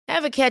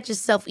Ever catch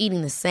yourself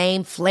eating the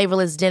same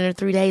flavorless dinner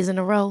 3 days in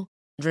a row?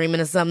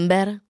 Dreaming of something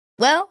better?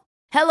 Well,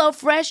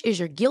 HelloFresh is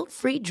your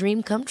guilt-free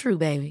dream come true,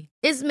 baby.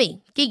 It's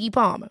me, Keke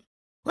Palmer.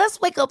 Let's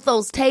wake up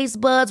those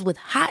taste buds with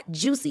hot,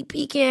 juicy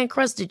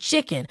pecan-crusted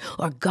chicken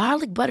or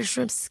garlic butter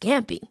shrimp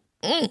scampi.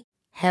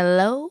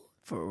 Hello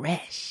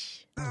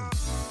Fresh.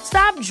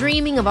 Stop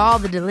dreaming of all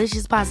the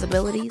delicious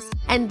possibilities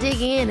and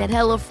dig in at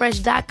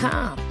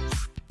HelloFresh.com.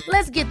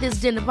 Let's get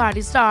this dinner party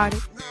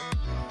started.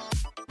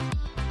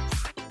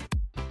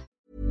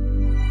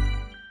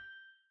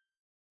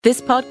 This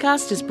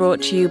podcast is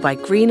brought to you by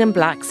Green and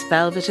Black's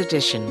Velvet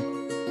Edition,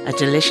 a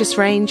delicious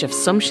range of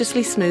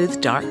sumptuously smooth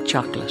dark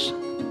chocolate.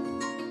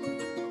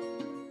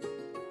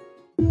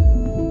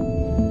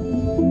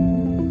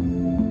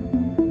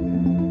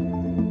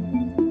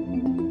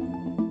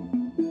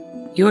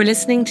 You're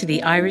listening to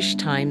the Irish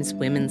Times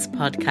Women's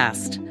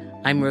Podcast.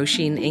 I'm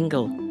Roisin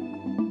Ingle.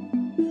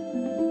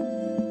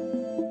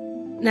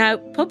 Now,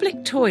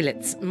 public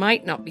toilets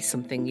might not be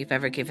something you've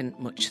ever given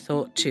much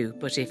thought to,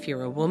 but if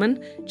you're a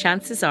woman,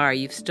 chances are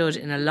you've stood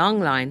in a long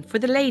line for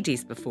the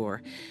ladies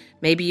before.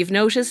 Maybe you've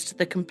noticed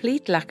the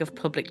complete lack of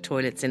public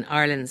toilets in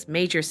Ireland's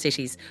major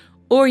cities,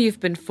 or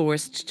you've been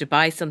forced to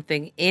buy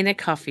something in a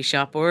coffee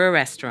shop or a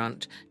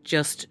restaurant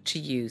just to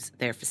use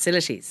their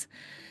facilities.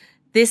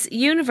 This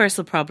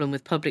universal problem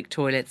with public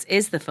toilets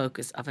is the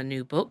focus of a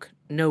new book,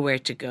 Nowhere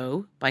to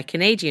Go, by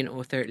Canadian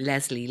author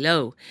Leslie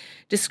Lowe.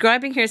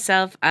 Describing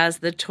herself as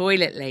the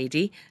toilet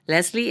lady,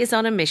 Leslie is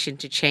on a mission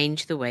to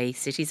change the way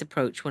cities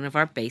approach one of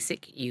our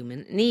basic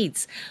human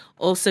needs.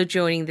 Also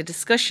joining the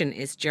discussion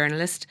is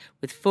journalist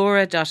with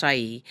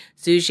Fora.ie,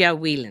 Zuzia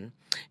Whelan,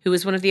 who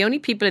is one of the only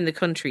people in the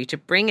country to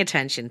bring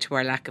attention to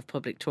our lack of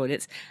public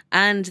toilets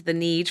and the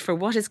need for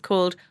what is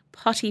called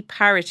potty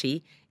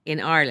parity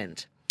in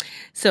Ireland.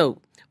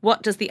 So,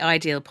 what does the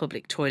ideal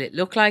public toilet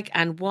look like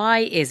and why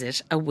is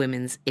it a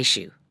women's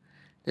issue?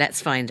 Let's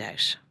find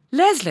out.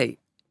 Leslie,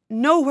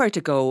 Nowhere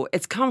to Go,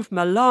 it's come from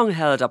a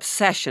long-held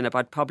obsession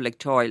about public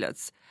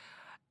toilets.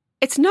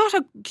 It's not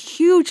a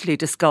hugely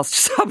discussed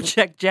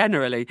subject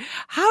generally.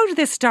 How did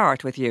this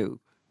start with you?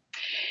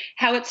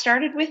 How it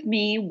started with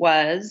me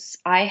was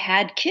I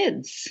had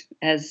kids,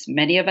 as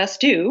many of us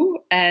do.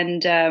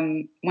 And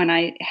when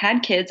I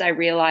had kids, I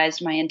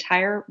realized my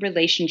entire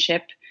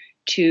relationship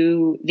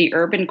to the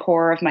urban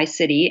core of my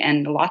city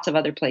and lots of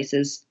other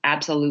places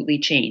absolutely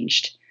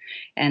changed.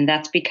 And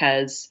that's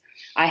because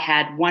I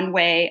had one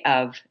way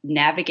of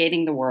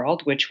navigating the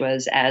world, which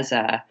was as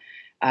a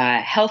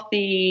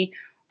healthy,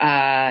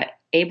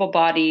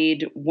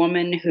 able-bodied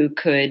woman who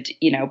could,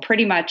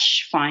 pretty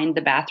much find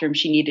the bathroom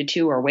she needed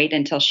to or wait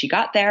until she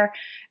got there,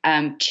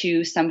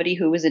 to somebody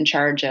who was in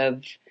charge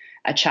of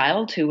a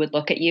child who would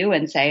look at you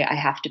and say, I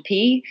have to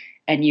pee.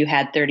 And you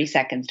had 30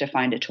 seconds to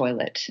find a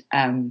toilet.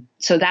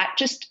 So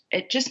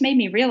it just made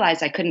me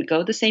realize I couldn't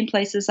go the same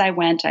places I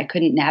went. I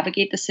couldn't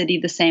navigate the city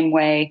the same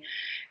way.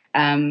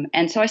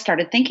 And so I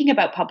started thinking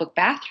about public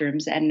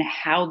bathrooms and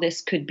how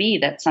this could be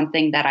that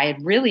something that I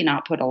had really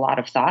not put a lot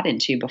of thought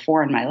into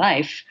before in my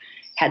life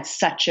had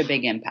such a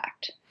big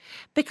impact.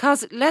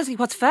 Because, Leslie,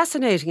 what's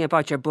fascinating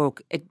about your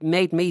book, it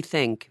made me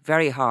think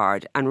very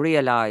hard and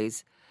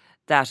realise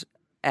that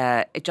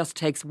it just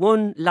takes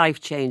one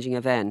life-changing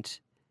event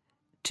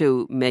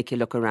to make you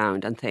look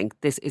around and think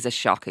this is a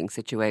shocking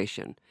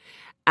situation.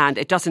 And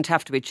it doesn't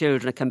have to be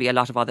children, it can be a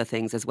lot of other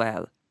things as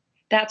well.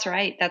 That's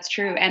right. That's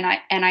true. And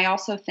I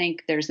also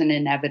think there's an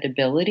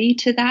inevitability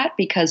to that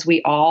because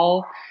we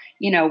all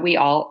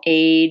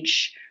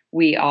age,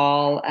 we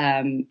all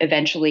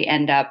eventually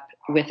end up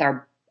with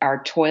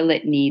our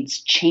toilet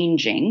needs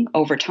changing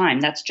over time.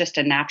 That's just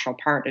a natural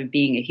part of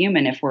being a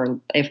human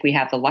if we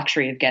have the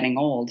luxury of getting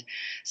old.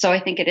 So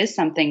I think it is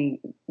something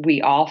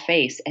we all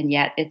face, and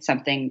yet it's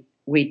something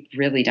we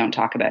really don't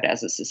talk about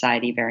as a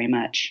society very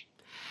much.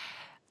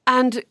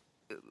 And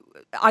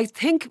I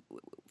think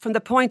from the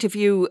point of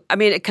view,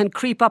 it can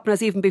creep up on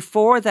us even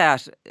before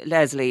that,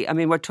 Leslie.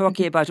 We're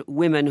talking about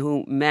women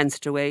who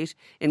menstruate,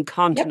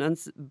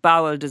 incontinence,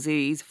 bowel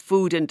disease,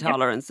 food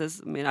intolerances.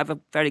 I have a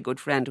very good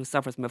friend who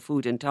suffers from a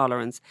food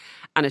intolerance,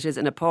 and it is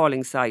an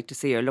appalling sight to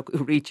see her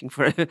reaching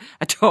for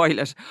a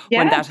toilet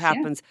when that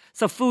happens.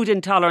 So food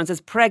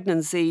intolerances,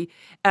 pregnancy,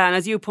 and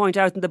as you point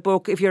out in the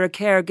book, if you're a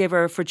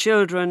caregiver for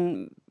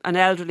children, an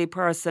elderly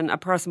person, a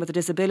person with a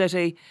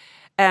disability,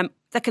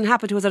 that can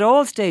happen to us at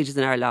all stages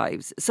in our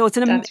lives. So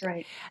that's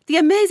right. The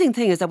amazing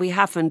thing is that we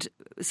haven't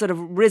sort of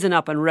risen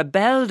up and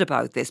rebelled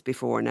about this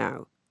before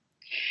now.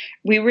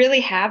 We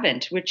really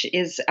haven't, which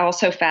is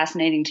also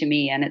fascinating to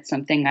me. And it's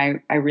something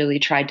I really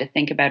tried to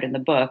think about in the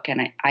book.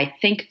 And I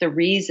think the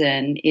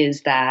reason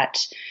is that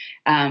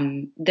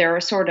there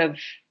are sort of,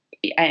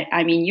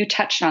 you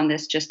touched on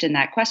this just in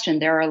that question.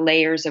 There are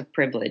layers of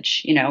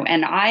privilege,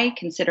 and I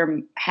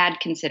had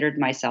considered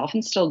myself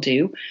and still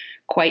do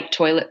quite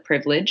toilet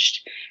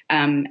privileged.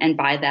 And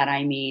by that,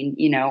 I mean,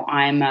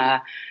 I'm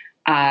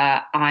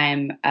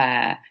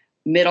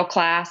middle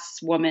class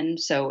woman.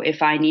 So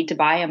if I need to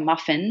buy a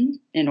muffin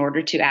in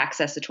order to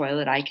access a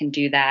toilet, I can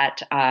do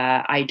that.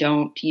 I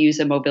don't use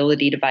a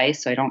mobility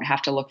device, so I don't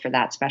have to look for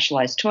that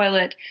specialized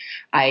toilet.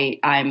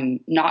 I'm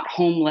not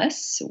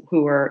homeless,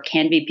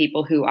 can be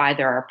people who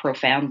either are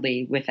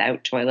profoundly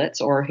without toilets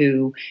or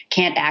who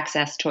can't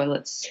access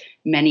toilets.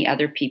 Many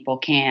other people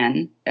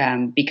can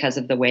because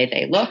of the way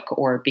they look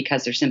or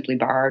because they're simply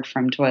barred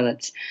from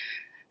toilets.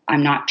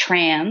 I'm not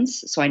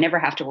trans, so I never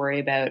have to worry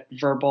about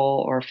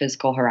verbal or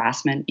physical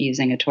harassment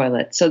using a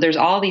toilet. So there's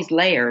all these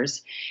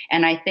layers.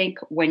 And I think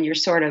when you're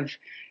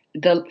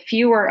the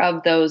fewer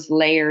of those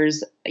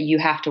layers you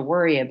have to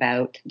worry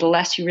about, the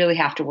less you really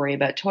have to worry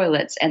about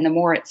toilets. And the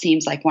more it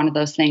seems like one of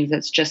those things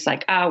that's just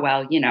like,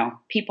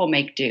 people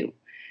make do.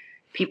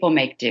 People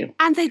make do.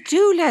 And they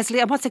do, Leslie.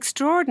 And what's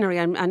extraordinary,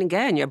 and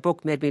again, your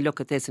book made me look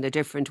at this in a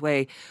different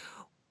way,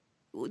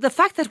 the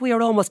fact that we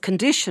are almost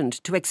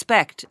conditioned to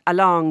expect a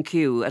long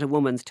queue at a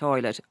woman's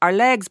toilet, our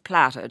legs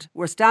plaited,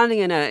 we're standing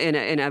in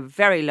a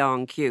very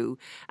long queue,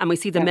 and we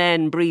see the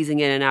men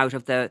breezing in and out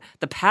of the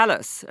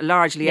palace, a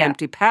largely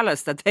empty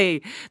palace that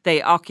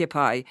they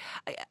occupy.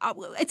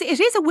 It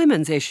is a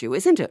women's issue,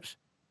 isn't it?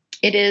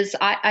 It is.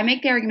 I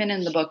make the argument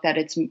in the book that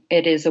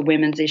it is a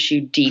women's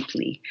issue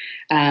deeply.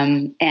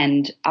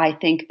 And I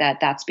think that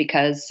that's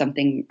because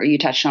something you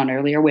touched on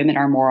earlier, women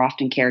are more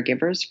often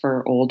caregivers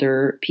for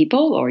older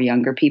people or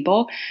younger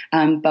people,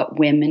 but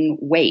women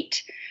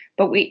wait.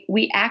 But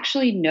we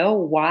actually know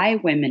why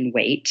women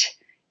wait.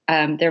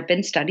 There have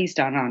been studies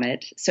done on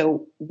it.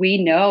 So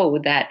we know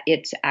that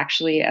it's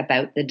actually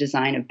about the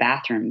design of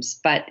bathrooms.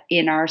 But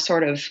in our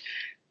sort of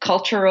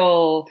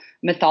cultural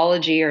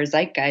mythology or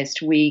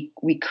zeitgeist, we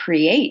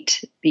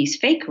create these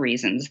fake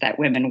reasons that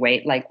women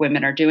wait, like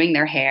women are doing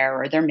their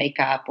hair or their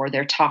makeup or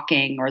they're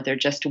talking or they're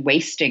just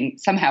wasting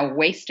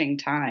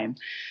time.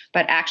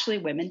 But actually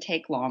women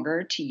take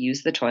longer to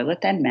use the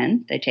toilet than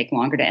men. They take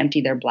longer to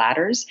empty their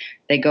bladders.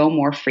 They go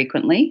more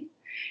frequently.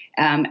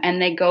 And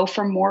they go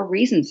for more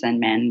reasons than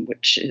men,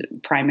 which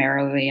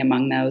primarily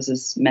among those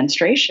is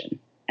menstruation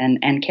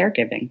and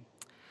caregiving.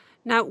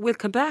 Now, we'll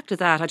come back to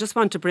that. I just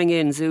want to bring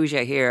in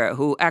Zuzia here,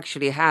 who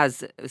actually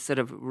has sort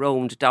of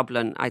roamed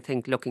Dublin, I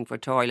think, looking for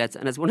toilets,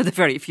 and is one of the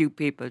very few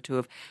people to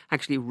have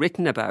actually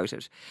written about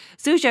it.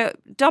 Zuzia,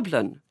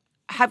 Dublin,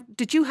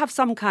 did you have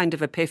some kind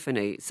of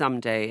epiphany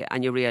someday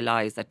and you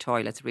realised that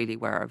toilets really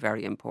were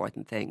very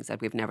important things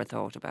that we've never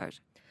thought about?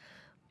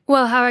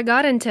 Well, how I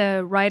got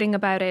into writing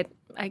about it,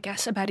 I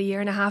guess about a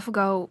year and a half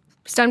ago,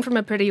 stemmed from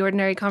a pretty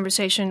ordinary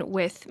conversation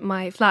with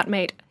my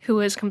flatmate, who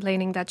was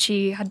complaining that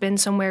she had been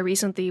somewhere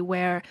recently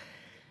where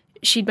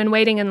she'd been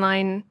waiting in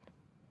line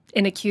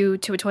in a queue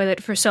to a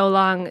toilet for so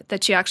long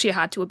that she actually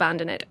had to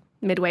abandon it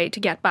midway to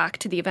get back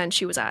to the event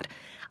she was at.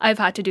 I've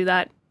had to do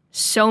that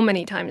so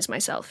many times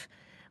myself,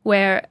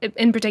 where,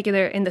 in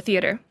particular, in the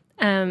theatre,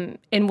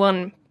 in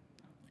one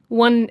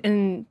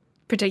in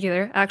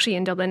particular, actually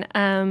in Dublin,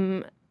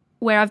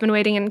 where I've been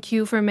waiting in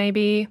queue for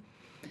maybe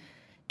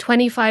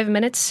 25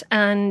 minutes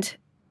and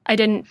I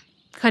didn't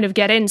kind of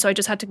get in, so I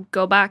just had to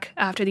go back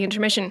after the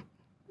intermission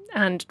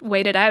and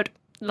wait it out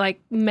like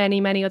many,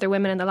 many other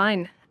women in the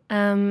line.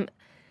 And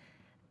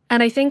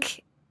I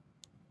think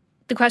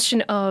the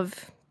question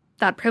of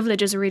that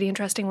privilege is a really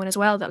interesting one as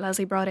well that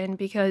Leslie brought in,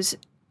 because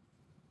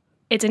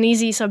it's an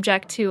easy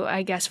subject to,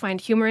 I guess, find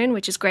humour in,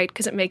 which is great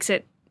because it makes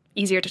it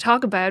easier to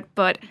talk about,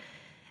 but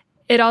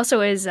it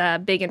also is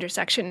a big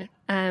intersection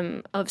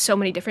of so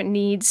many different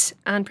needs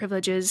and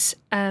privileges,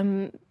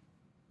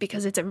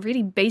 because it's a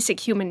really basic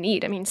human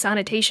need. I mean,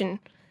 sanitation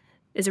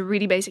is a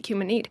really basic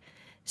human need.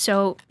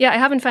 So, yeah, I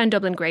haven't found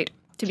Dublin great,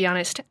 to be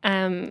honest.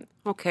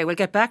 Okay, we'll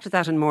get back to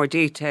that in more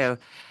detail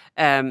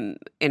in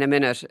a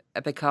minute,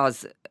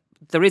 because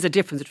there is a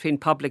difference between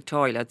public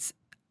toilets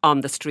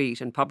on the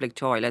street and public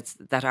toilets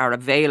that are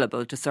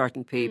available to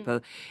certain people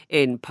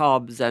in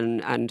pubs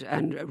and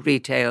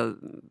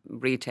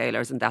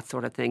retailers and that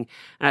sort of thing.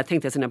 And I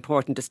think there's an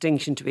important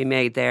distinction to be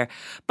made there.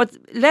 But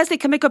Leslie,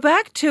 can we go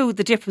back to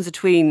the difference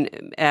between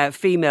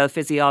female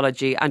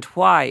physiology and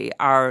why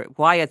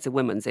it's a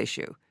women's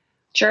issue?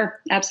 Sure,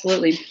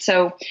 absolutely.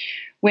 So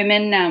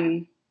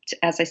women,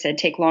 as I said,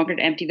 take longer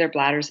to empty their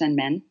bladders than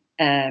men.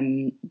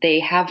 We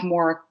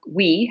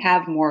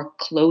have more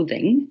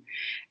clothing.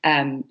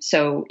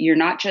 So you're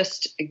not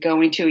just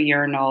going to a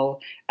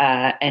urinal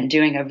and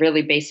doing a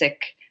really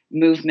basic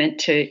movement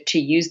to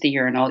use the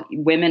urinal.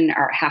 Women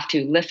have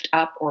to lift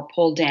up or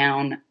pull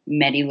down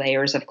many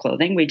layers of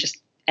clothing. This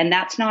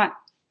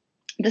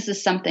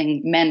is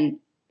something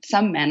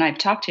some men I've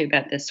talked to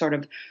about this sort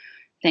of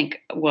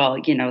think, well,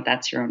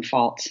 that's your own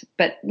fault.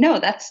 But no,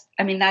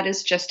 that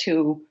is just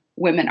who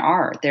women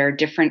are. There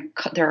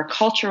are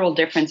cultural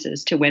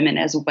differences to women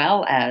as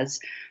well as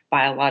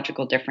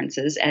biological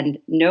differences, and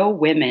no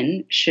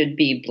women should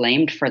be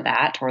blamed for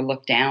that or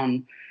looked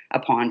down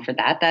upon for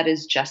that. That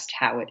is just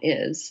how it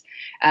is.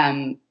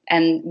 And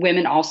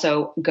women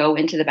also go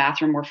into the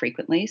bathroom more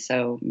frequently,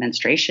 so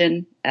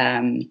menstruation,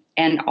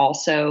 and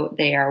also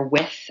they are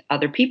with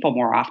other people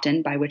more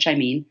often, by which I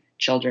mean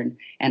children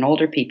and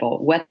older people.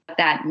 What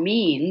that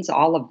means,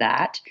 all of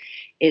that,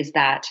 is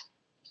that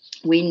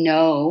we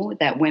know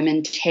that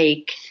women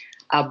take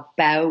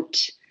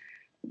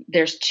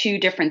there's two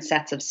different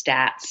sets of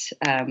stats,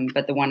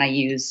 but the one I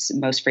use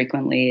most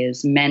frequently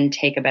is men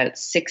take about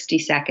 60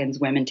 seconds,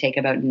 women take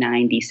about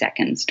 90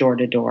 seconds door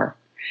to door.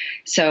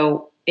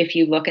 So if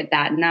you look at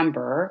that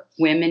number,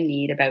 women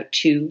need about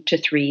 2 to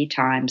 3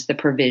 times the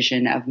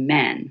provision of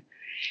men.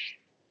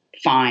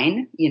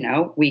 Fine,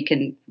 we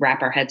can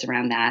wrap our heads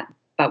around that.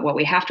 But what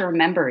we have to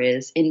remember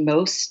is in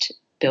most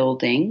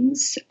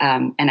buildings,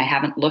 and I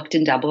haven't looked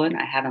in Dublin,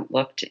 I haven't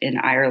looked in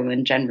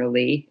Ireland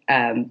generally,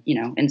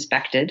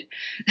 inspected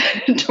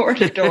door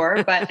to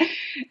door, but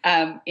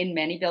in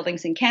many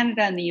buildings in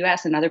Canada and the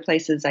US and other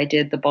places, I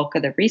did the bulk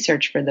of the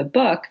research for the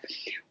book.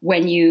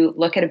 When you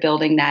look at a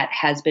building that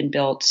has been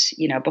built,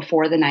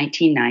 before the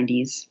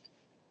 1990s,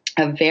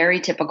 a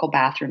very typical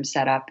bathroom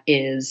setup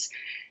is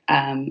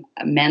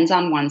men's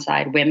on one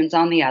side, women's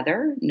on the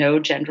other, no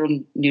gender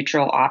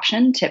neutral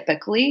option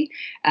typically.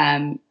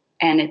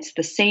 And it's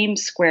the same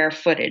square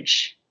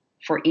footage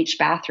for each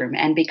bathroom.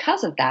 And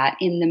because of that,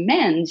 in the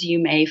men's, you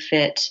may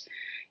fit,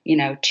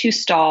 2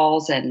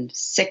 stalls and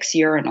 6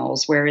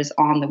 urinals, whereas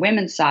on the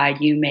women's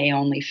side, you may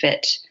only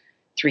fit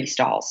 3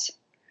 stalls.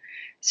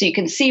 So you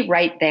can see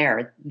right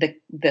there,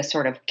 the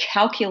sort of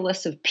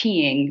calculus of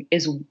peeing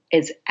is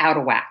out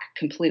of whack,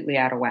 completely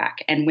out of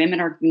whack. And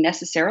women are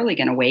necessarily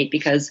going to wait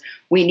because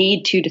we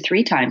need 2 to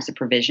 3 times the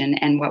provision.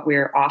 And what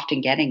we're often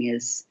getting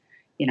is,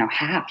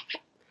 half.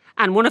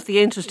 And one of the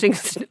interesting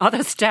other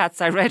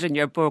stats I read in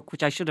your book,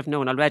 which I should have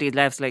known already,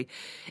 Leslie,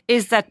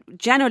 is that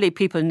generally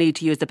people need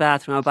to use the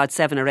bathroom about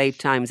 7 or 8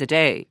 times a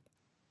day.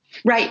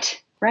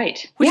 Right.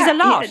 Which is a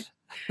lot.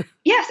 Yeah.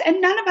 Yes, and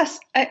none of us,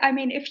 I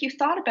mean, if you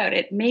thought about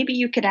it, maybe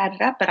you could add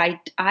it up. But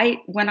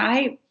I when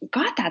I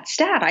got that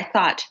stat, I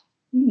thought,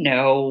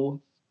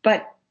 no.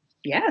 But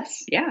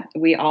yes,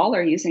 we all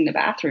are using the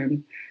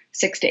bathroom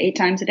 6 to 8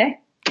 times a day.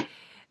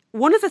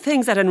 One of the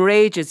things that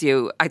enrages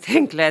you, I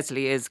think,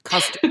 Leslie, is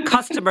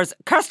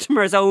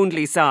customers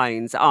only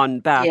signs on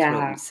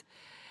bathrooms.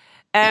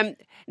 Yeah.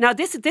 Now,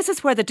 this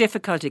is where the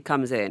difficulty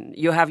comes in.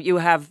 You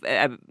have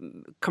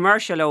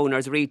commercial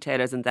owners,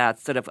 retailers, and that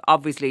sort of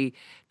obviously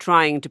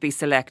trying to be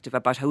selective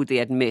about who they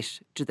admit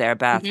to their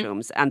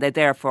bathrooms, and they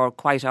therefore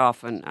quite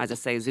often, as I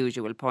say,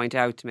 Zsuzsa will point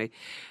out to me,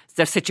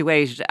 they're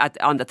situated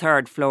on the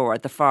 3rd floor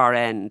at the far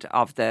end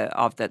of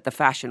the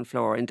fashion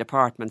floor in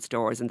department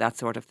stores and that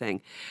sort of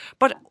thing.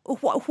 But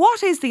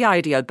what is the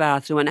ideal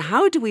bathroom, and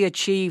how do we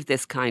achieve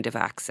this kind of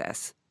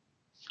access?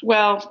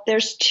 Well,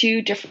 there's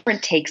 2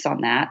 different takes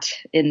on that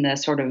in the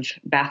sort of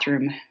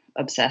bathroom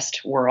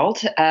obsessed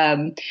world.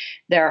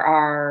 There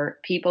are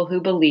people who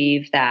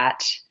believe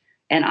that,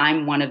 and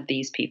I'm one of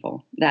these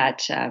people,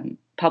 that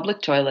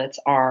public toilets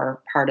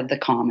are part of the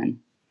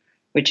common,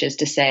 which is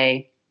to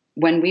say,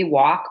 when we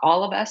walk,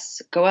 all of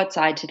us go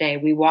outside today,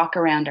 we walk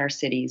around our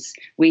cities,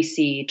 we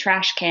see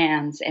trash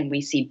cans and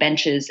we see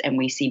benches and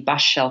we see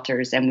bus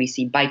shelters and we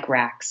see bike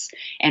racks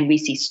and we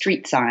see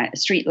street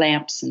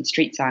lamps and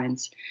street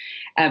signs.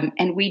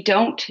 And we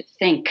don't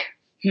think,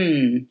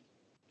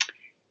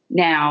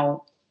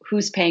 now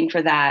who's paying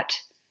for that?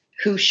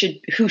 Who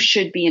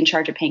should be in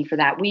charge of paying for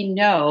that? We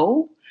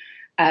know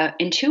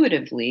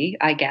intuitively,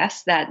 I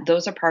guess, that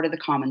those are part of the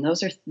common.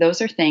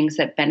 Those are things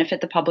that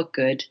benefit the public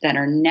good, that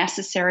are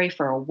necessary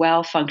for a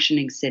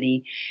well-functioning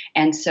city.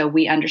 And so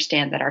we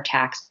understand that our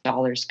tax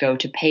dollars go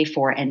to pay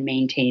for and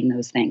maintain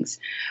those things.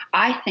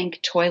 I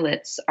think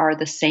toilets are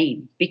the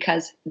same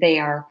because they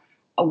are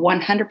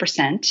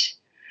 100%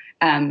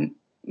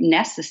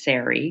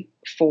 necessary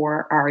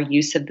for our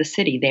use of the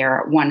city. They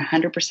are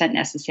 100%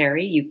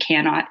 necessary. You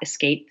cannot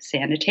escape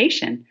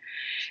sanitation.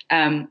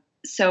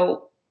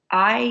 So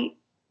I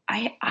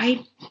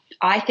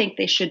think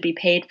they should be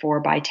paid for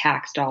by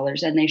tax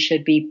dollars, and they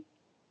should be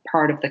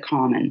part of the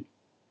common.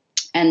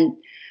 And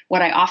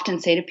what I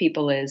often say to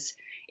people is,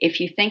 if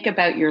you think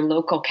about your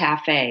local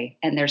cafe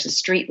and there's a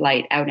street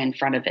light out in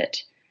front of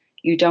it,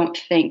 you don't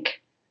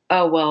think,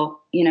 oh,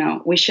 well,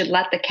 we should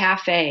let the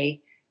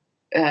cafe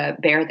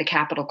bear the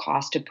capital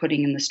cost of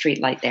putting in the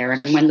street light there.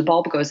 And when the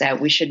bulb goes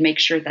out, we should make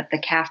sure that the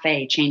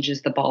cafe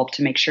changes the bulb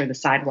to make sure the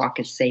sidewalk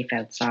is safe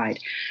outside.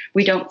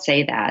 We don't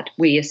say that.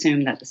 We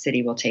assume that the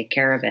city will take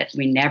care of it.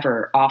 We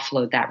never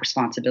offload that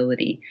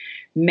responsibility.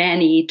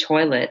 Many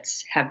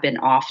toilets have been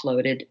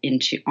offloaded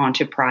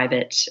onto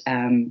private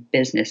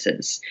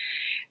businesses.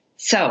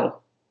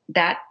 So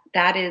that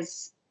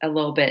is a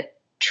little bit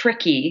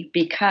tricky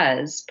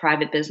because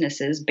private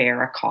businesses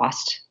bear a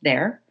cost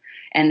there.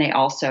 And they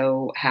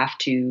also have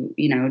to,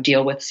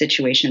 deal with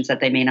situations that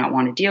they may not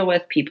want to deal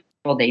with, people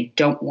they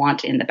don't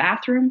want in the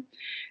bathroom,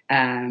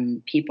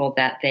 people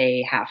that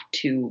they have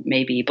to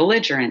maybe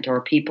belligerent, or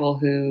people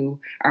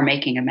who are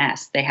making a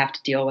mess. They have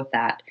to deal with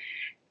that.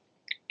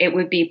 It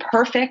would be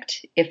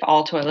perfect if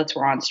all toilets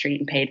were on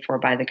street and paid for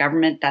by the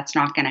government. That's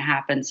not going to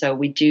happen. So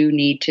we do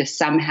need to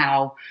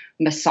somehow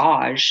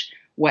massage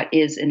what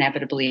is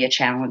inevitably a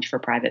challenge for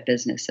private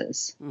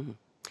businesses. Mm-hmm.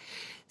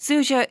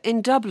 Zsuzsa,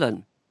 in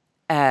Dublin,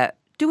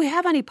 Do we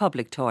have any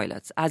public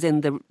toilets, as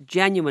in the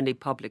genuinely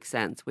public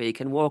sense, where you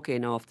can walk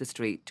in off the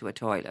street to a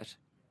toilet?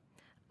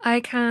 I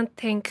can't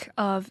think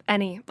of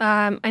any.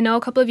 I know a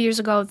couple of years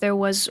ago there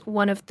was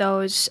one of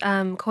those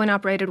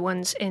coin-operated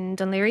ones in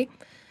Dunleary,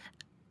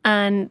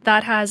 and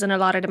that has an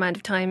allotted amount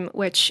of time,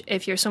 which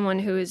if you're someone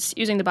who is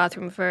using the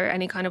bathroom for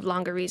any kind of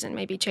longer reason,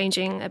 maybe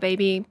changing a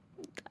baby,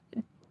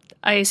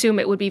 I assume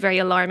it would be very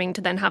alarming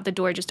to then have the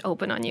door just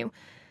open on you.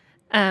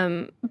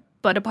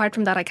 But apart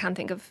from that, I can't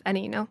think of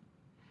any, no.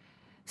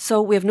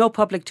 So we have no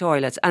public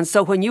toilets. And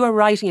so when you are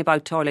writing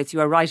about toilets, you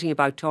are writing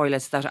about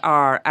toilets that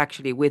are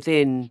actually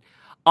within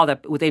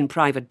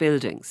private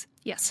buildings.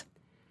 Yes.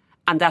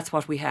 And that's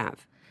what we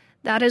have.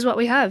 That is what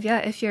we have, yeah,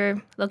 if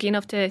you're lucky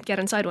enough to get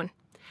inside one.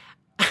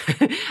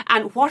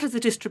 And what is the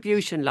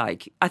distribution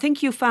like? I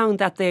think you found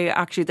that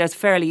there's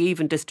fairly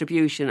even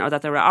distribution, or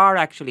that there are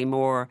actually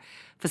more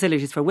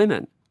facilities for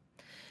women.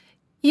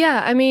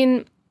 Yeah, I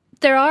mean,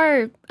 there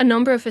are a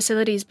number of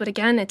facilities, but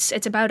again,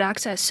 it's about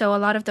access. So a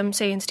lot of them,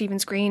 say in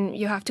Stephen's Green,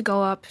 you have to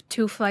go up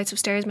 2 flights of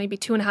stairs, maybe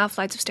 2.5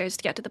 flights of stairs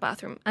to get to the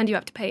bathroom, and you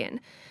have to pay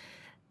in.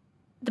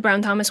 The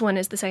Brown Thomas one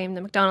is the same.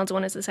 The McDonald's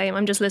one is the same.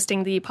 I'm just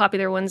listing the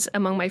popular ones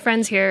among my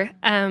friends here.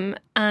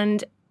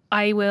 And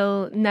I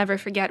will never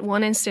forget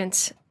one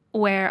instance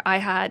where I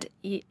had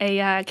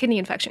a kidney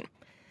infection.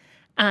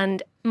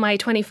 And my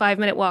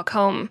 25-minute walk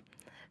home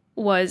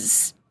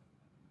was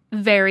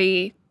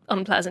very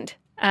unpleasant.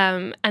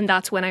 And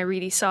that's when I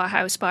really saw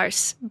how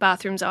sparse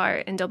bathrooms are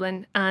in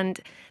Dublin. And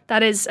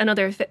that is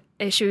another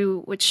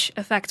issue which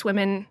affects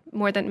women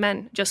more than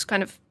men, just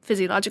kind of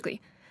physiologically.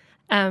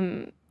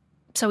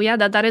 So yeah,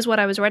 that is what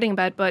I was writing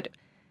about. But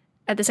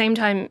at the same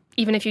time,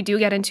 even if you do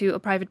get into a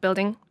private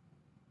building,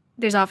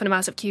 there's often a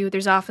massive queue.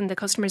 There's often the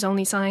customers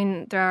only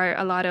sign. There are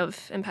a lot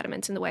of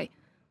impediments in the way.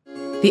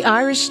 The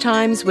Irish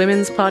Times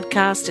Women's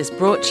Podcast is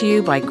brought to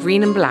you by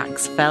Green and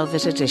Black's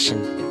Velvet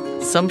Edition.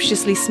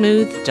 Sumptuously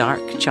smooth,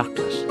 dark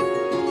chocolate.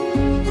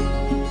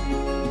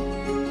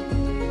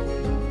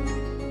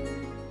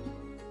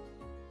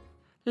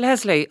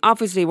 Leslie,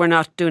 obviously we're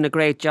not doing a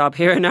great job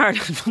here in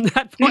Ireland from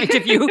that point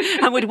of view,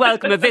 and we'd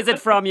welcome a visit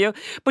from you.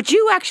 But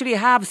you actually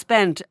have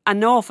spent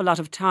an awful lot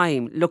of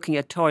time looking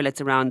at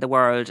toilets around the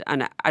world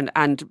and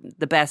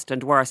the best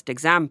and worst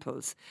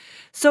examples.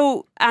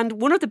 So, and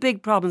one of the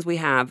big problems we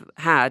have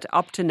had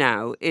up to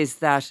now is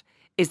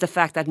the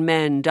fact that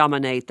men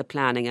dominate the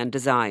planning and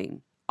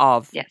design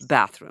of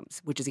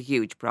bathrooms, which is a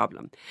huge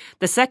problem.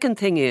 The second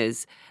thing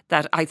is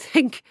that I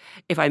think,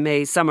 if I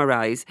may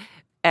summarise,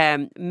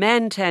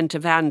 men tend to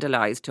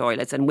vandalise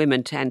toilets and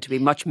women tend to be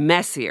much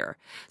messier.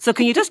 So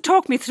can you just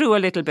talk me through a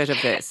little bit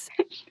of this?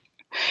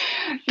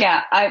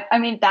 Yeah, I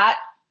mean, that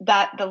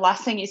the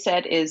last thing you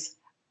said is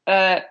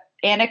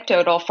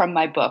anecdotal from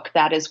my book.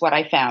 That is what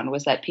I found,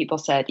 was that people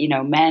said,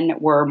 men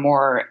were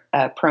more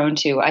prone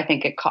to, I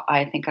think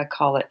I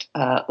call it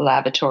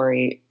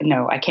lavatory.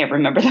 No, I can't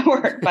remember the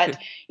word, but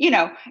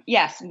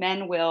yes,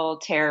 men will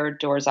tear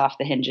doors off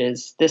the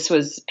hinges. This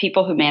was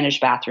people who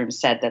managed bathrooms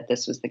said that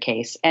this was the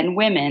case, and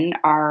women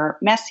are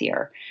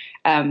messier.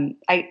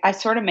 I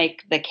sort of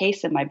make the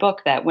case in my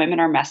book that women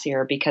are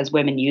messier because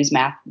women use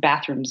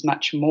bathrooms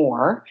much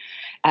more,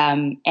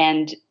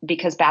 and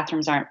because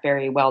bathrooms aren't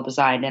very well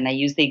designed. And I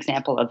use the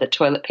example of the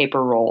toilet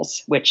paper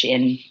rolls, which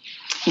in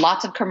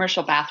lots of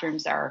commercial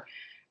bathrooms are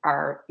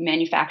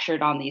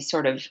manufactured on these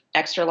sort of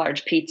extra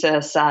large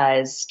pizza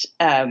sized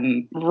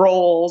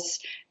rolls.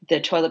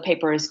 The toilet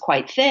paper is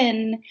quite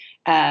thin,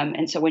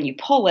 and so when you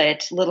pull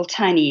it, little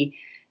tiny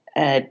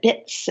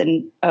bits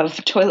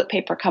of toilet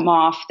paper come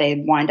off.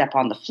 They wind up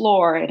on the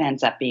floor. It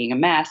ends up being a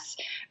mess.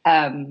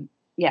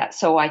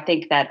 So I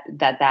think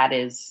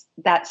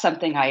that's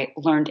something I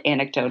learned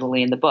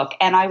anecdotally in the book.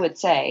 And I would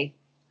say,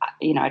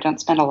 I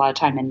don't spend a lot of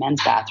time in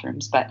men's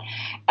bathrooms, but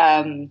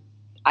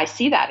I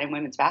see that in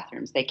women's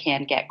bathrooms. They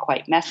can get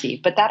quite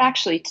messy. But that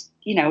actually,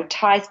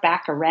 ties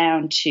back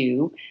around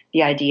to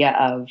the idea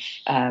of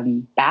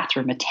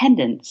bathroom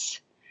attendants,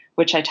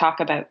 which I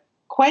talk about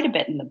quite a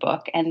bit in the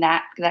book, and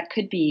that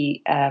could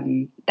be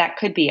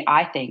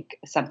I think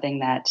something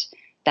that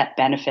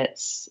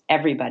benefits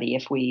everybody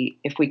if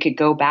we could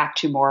go back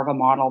to more of a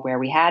model where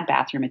we had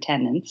bathroom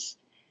attendants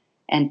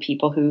and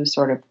people who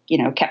sort of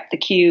kept the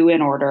queue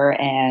in order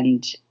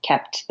and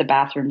kept the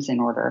bathrooms in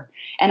order.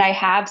 And I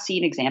have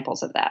seen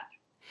examples of that.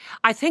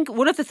 I think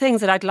one of the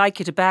things that I'd like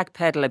you to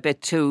backpedal a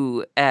bit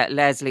to,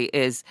 Leslie,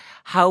 is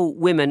how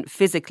women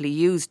physically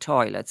use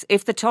toilets.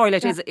 If the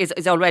toilet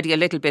is already a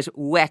little bit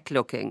wet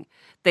looking,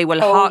 they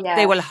will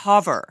they will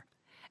hover.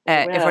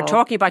 If we're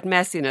talking about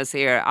messiness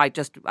here, I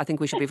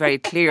think we should be very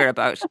clear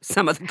about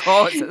some of the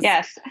causes.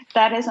 Yes,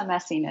 that is a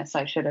messiness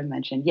I should have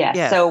mentioned.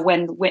 Yes. So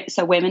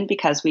women,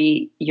 because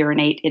we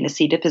urinate in a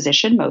seated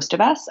position, most of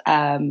us,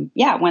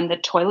 when the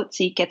toilet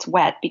seat gets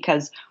wet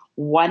because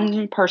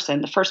one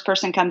person, the first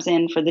person comes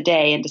in for the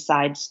day and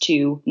decides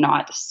to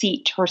not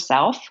seat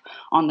herself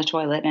on the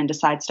toilet and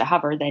decides to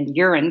hover, then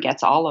urine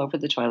gets all over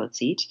the toilet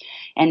seat.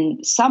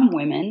 And some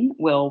women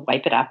will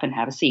wipe it up and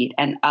have a seat,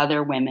 and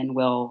other women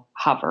will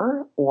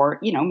hover, or,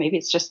 maybe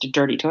it's just a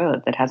dirty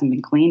toilet that hasn't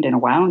been cleaned in a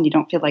while and you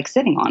don't feel like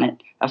sitting on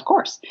it, of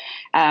course.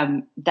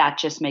 That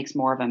just makes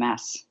more of a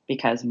mess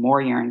because more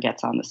urine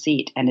gets on the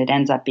seat and it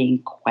ends up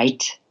being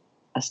quite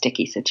a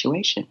sticky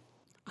situation.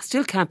 I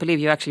still can't believe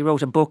you actually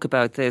wrote a book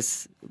about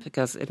this,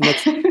 because it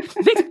makes me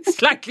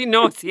slightly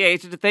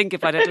nauseated to think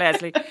about it,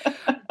 Leslie.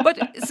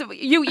 But so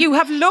you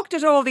have looked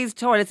at all these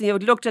toilets and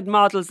you've looked at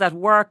models that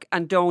work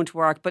and don't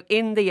work, but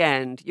in the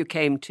end you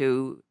came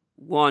to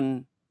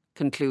one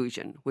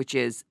conclusion, which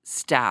is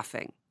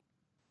staffing.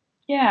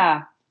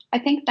 Yeah, I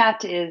think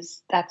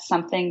that's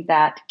something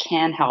that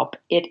can help.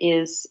 It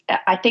is,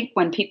 I think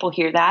when people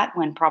hear that,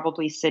 when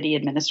probably city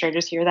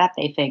administrators hear that,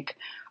 they think,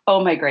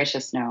 oh my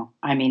gracious, no.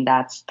 I mean,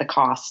 the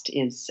cost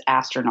is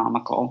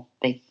astronomical,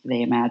 they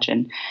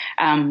imagine.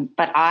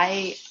 But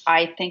I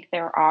think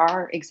there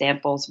are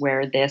examples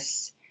where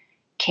this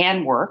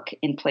can work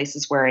in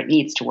places where it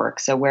needs to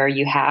work. So where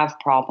you have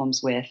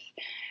problems with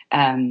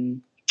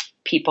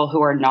people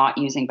who are not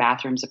using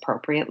bathrooms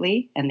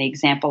appropriately. And the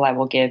example I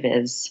will give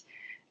is,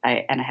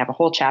 and I have a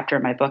whole chapter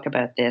in my book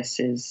about this,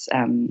 is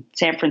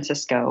San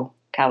Francisco,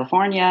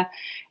 California,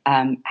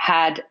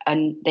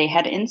 they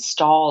had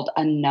installed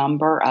a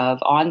number of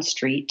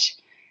on-street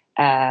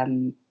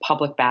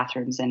public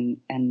bathrooms,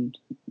 and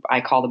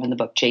I call them in the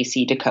book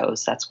JC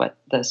Decos. That's what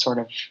the sort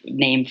of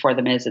name for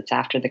them is. It's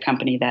after the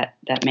company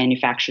that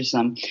manufactures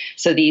them.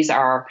 So these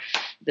are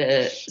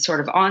the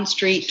sort of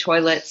on-street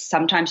toilets.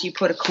 Sometimes you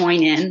put a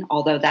coin in,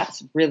 although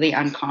that's really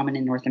uncommon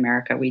in North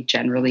America. We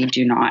generally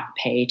do not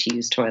pay to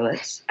use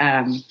toilets.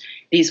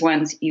 These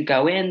ones, you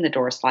go in, the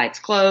door slides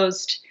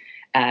closed.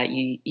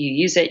 You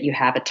use it, you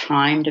have a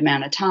timed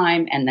amount of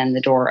time, and then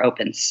the door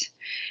opens.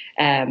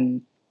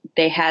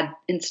 They had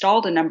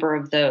installed a number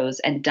of those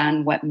and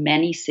done what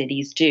many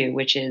cities do,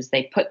 which is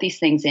they put these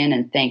things in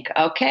and think,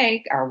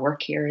 okay, our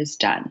work here is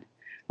done.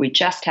 We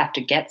just have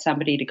to get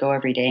somebody to go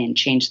every day and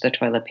change the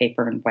toilet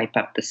paper and wipe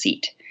up the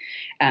seat.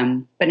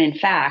 But in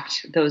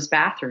fact, those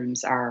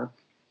bathrooms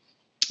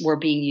were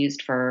being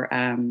used for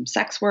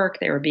sex work.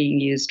 They were being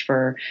used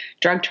for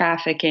drug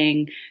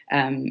trafficking.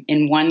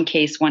 In one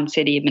case, one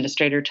city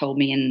administrator told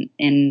me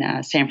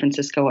in San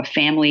Francisco, a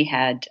family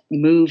had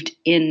moved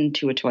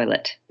into a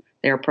toilet.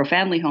 They were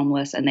profoundly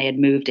homeless, and they had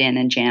moved in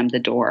and jammed the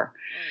door.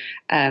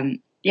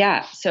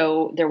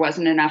 So there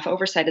wasn't enough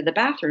oversight of the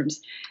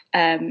bathrooms.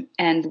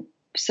 And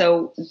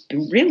so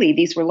really,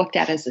 these were looked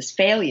at as this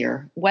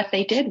failure. What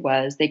they did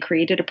was they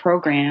created a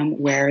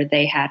program where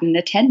they had an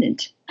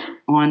attendant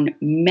on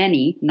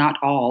many, not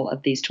all,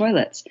 of these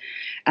toilets.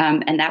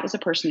 And that was a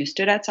person who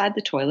stood outside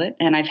the toilet.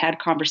 And I've had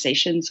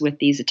conversations with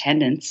these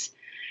attendants.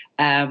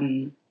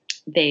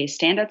 They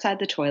stand outside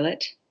the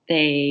toilet.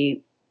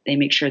 They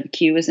make sure the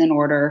queue is in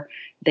order.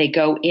 They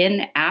go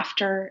in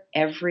after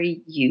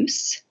every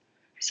use.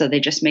 So they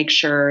just make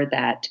sure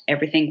that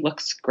everything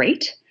looks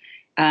great.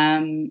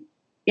 And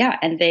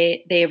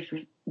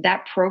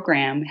that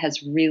program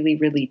has really,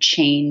 really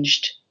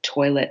changed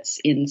toilets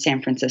in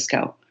San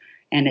Francisco.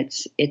 And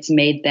it's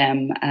made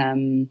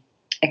them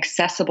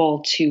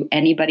accessible to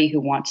anybody who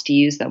wants to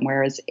use them.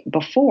 Whereas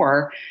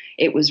before,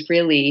 it was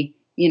really,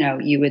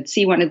 you would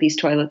see one of these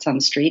toilets on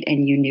the street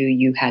and you knew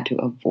you had to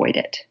avoid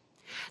it.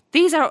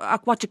 These are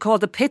what you call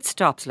the pit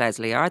stops,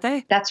 Leslie, are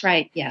they? That's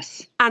right,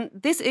 yes. And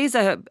this is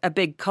a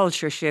big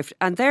culture shift.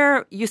 And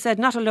there, you said,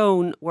 not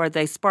alone were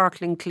they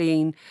sparkling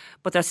clean,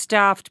 but they're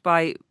staffed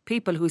by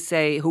people who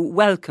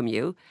welcome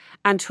you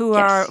and who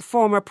are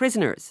former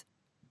prisoners.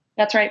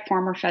 That's right,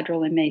 former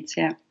federal inmates,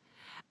 yeah.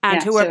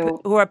 And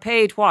who are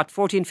paid, what,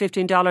 $14,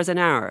 $15 an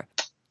hour?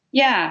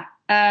 Yeah.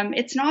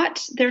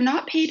 They're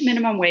not paid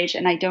minimum wage,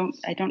 and I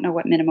don't know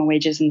what minimum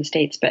wage is in the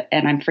States,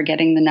 and I'm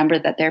forgetting the number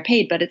that they're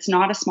paid, but it's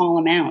not a small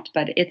amount.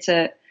 But it's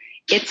a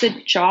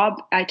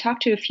job. I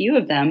talked to a few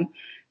of them.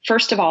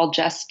 First of all,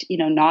 just,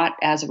 not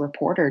as a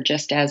reporter,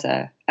 just as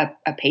a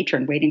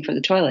patron waiting for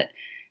the toilet.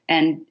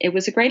 And it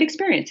was a great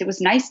experience. It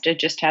was nice to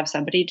just have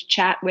somebody to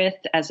chat with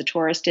as a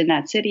tourist in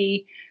that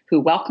city who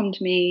welcomed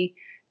me.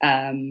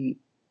 And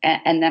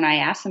then I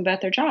asked them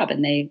about their job,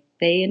 and they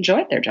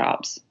enjoyed their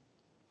jobs.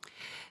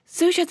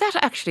 Susha, that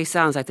actually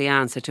sounds like the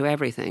answer to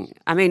everything.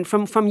 I mean,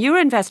 from your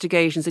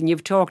investigations, and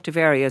you've talked to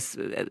various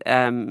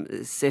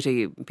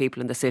city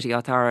people in the city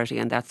authority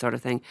and that sort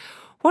of thing,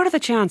 what are the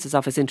chances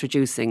of us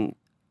introducing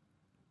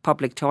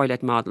public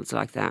toilet models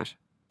like that?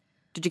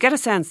 Did you get a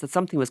sense that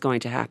something was going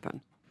to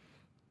happen?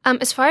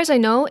 As far as I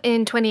know,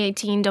 in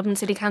 2018, Dublin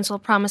City Council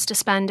promised to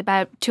spend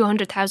about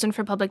 $200,000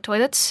 for public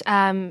toilets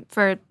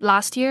for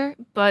last year.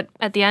 But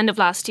at the end of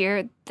last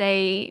year,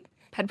 they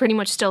had pretty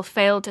much still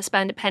failed to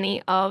spend a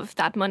penny of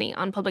that money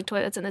on public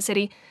toilets in the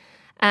city.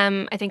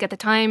 I think at the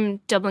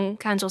time, Dublin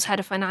Council's head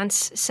of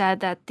finance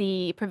said that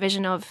the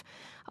provision of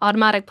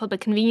Automatic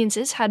public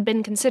conveniences had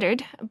been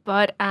considered,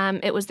 but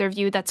it was their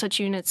view that such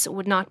units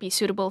would not be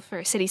suitable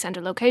for city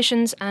centre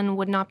locations and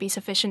would not be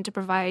sufficient to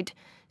provide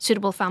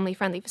suitable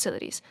family-friendly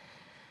facilities.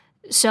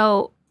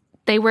 So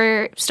they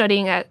were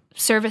studying a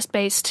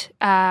service-based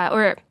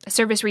or a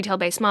service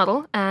retail-based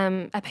model,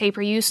 a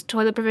pay-per-use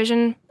toilet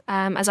provision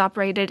as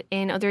operated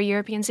in other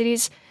European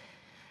cities.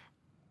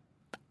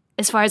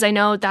 As far as I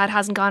know, that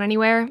hasn't gone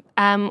anywhere.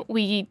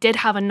 We did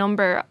have a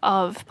number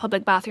of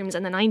public bathrooms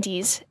in the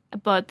 90s,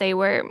 but they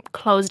were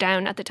closed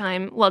down at the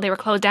time. Well, they were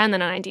closed down in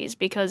the 90s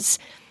because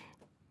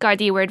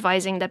Gardaí were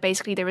advising that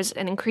basically there was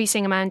an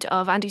increasing amount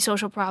of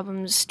antisocial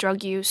problems,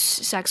 drug use,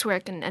 sex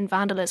work and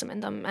vandalism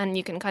in them. And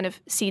you can kind of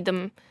see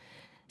them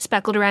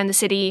speckled around the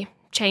city,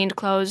 chained,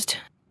 closed,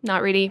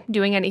 not really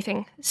doing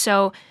anything.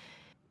 So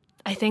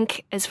I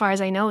think, as far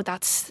as I know,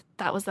 that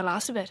was the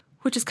last of it.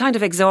 Which is kind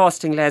of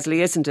exhausting,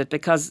 Leslie, isn't it?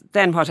 Because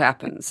then what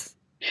happens?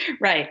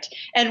 Right.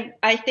 And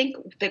I think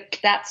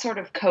that sort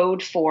of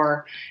code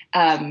for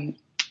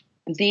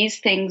these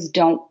things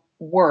don't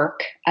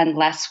work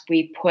unless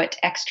we put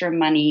extra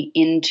money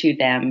into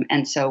them.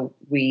 And so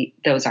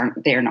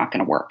they're not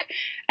going to work.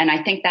 And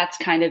I think that's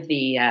kind of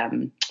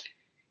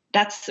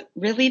that's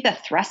really the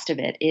thrust of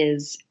it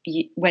is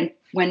when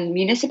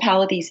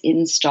municipalities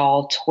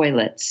install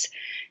toilets,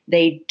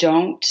 they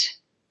don't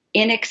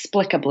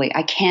inexplicably,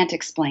 I can't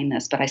explain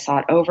this, but I saw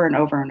it over and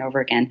over and over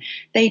again.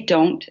 They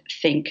don't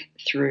think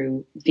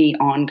through the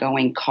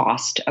ongoing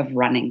cost of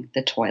running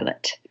the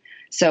toilet.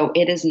 So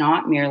it is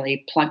not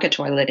merely plunk a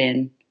toilet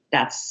in,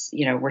 that's,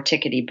 we're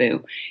tickety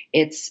boo.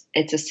 It's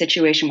a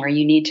situation where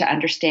you need to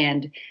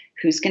understand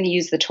who's going to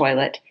use the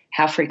toilet,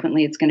 how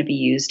frequently it's going to be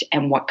used,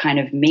 and what kind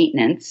of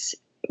maintenance,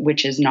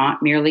 which is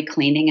not merely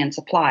cleaning and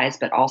supplies,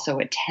 but also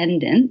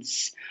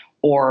attendance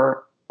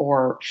or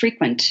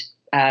frequent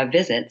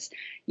visits.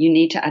 You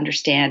need to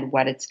understand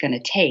what it's going to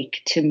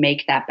take to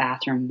make that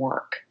bathroom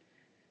work.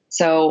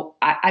 So,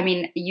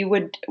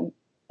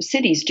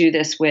 cities do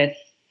this with,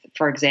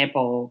 for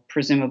example,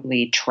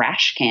 presumably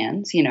trash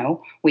cans.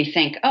 We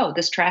think,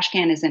 this trash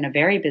can is in a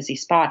very busy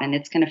spot and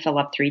it's going to fill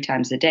up 3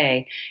 times a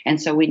day.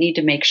 And so we need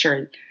to make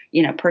sure,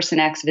 person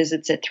X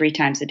visits it 3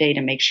 times a day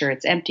to make sure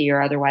it's empty,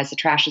 or otherwise the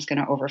trash is going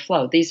to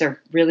overflow. These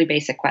are really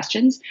basic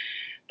questions.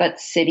 But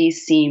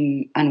cities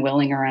seem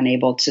unwilling or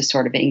unable to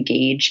sort of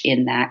engage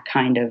in that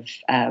kind of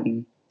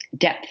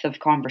depth of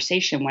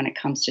conversation when it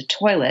comes to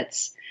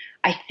toilets.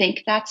 I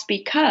think that's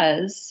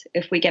because,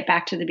 if we get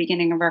back to the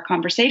beginning of our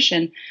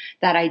conversation,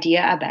 that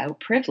idea about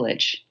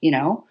privilege,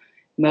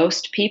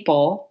 most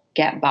people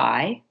get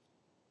by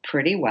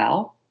pretty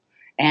well,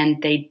 and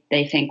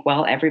they think,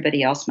 well,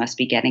 everybody else must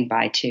be getting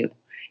by too.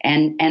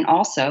 And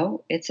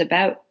also it's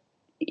about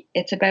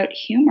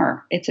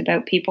humor. It's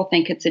about people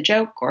think it's a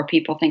joke, or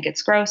people think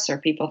it's gross, or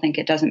people think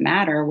it doesn't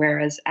matter.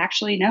 Whereas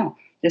actually, no,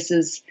 this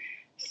is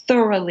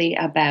thoroughly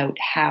about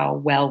how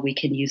well we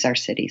can use our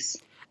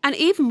cities. And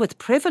even with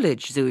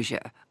privilege,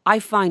 Zuzia, I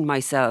find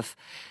myself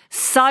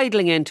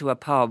sidling into a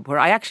pub where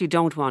I actually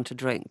don't want to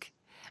drink.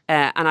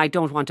 And I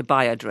don't want to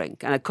buy a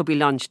drink. And it could be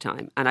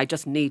lunchtime and I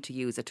just need to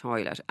use a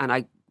toilet. And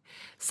I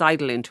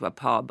sidle into a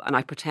pub and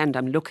I pretend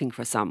I'm looking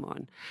for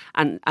someone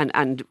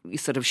and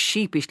sort of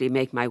sheepishly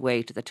make my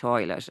way to the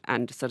toilet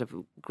and sort of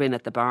grin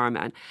at the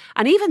barman.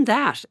 And even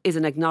that is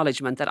an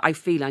acknowledgement that I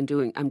feel I'm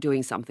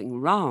doing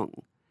something wrong.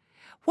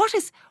 What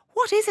is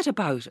it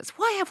about us?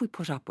 Why have we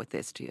put up with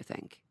this, do you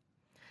think?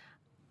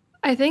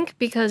 I think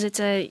because it's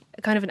a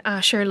kind of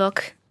an sure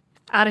look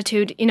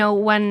attitude.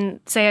 When,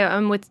 say,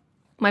 I'm with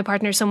my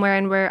partner somewhere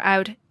and we're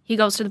out, he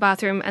goes to the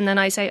bathroom and then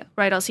I say,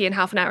 right, I'll see you in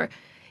half an hour.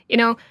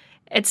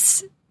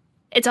 It's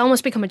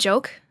almost become a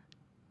joke.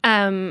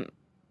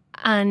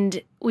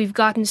 And we've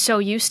gotten so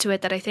used to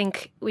it that I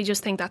think we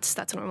just think that's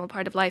a normal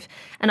part of life.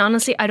 And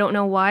honestly, I don't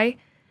know why.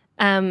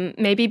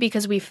 Maybe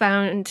because we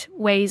found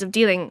ways of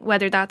dealing,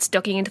 whether that's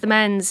ducking into the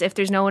men's if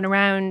there's no one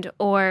around,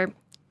 or,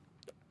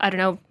 I don't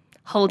know,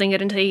 holding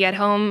it until you get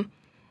home,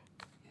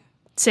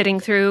 sitting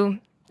through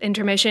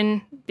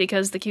intermission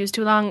because the queue's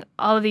too long,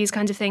 all of these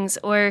kinds of things.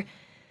 Or,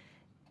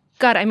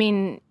 God, I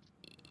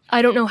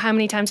don't know how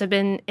many times I've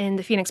been in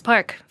the Phoenix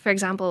Park, for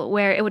example,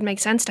 where it would make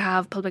sense to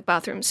have public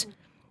bathrooms.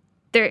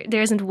 There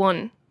isn't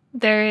one.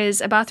 There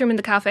is a bathroom in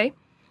the cafe,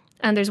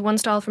 and there's one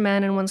stall for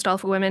men and one stall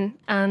for women,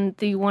 and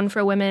the one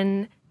for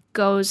women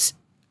goes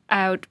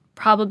out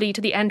probably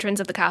to the entrance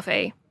of the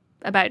cafe,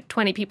 about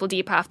 20 people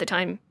deep half the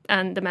time,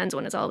 and the men's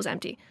one is always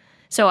empty.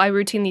 So I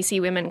routinely see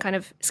women kind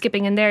of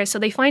skipping in there, so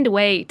they find a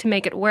way to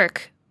make it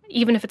work,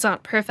 even if it's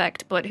not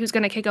perfect, but who's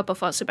going to kick up a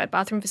fuss about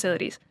bathroom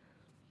facilities?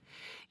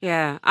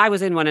 Yeah, I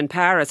was in one in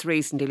Paris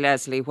recently,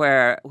 Leslie,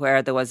 where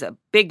there was a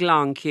big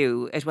long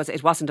queue. It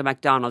wasn't a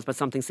McDonald's, but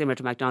something similar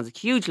to McDonald's. A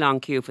huge long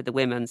queue for the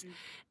women's,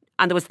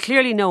 and there was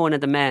clearly no one in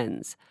the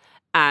men's.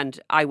 And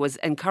I was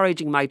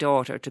encouraging my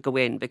daughter to go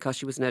in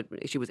because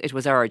it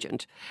was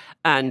urgent,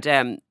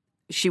 and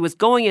she was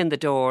going in the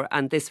door,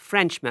 and this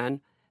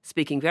Frenchman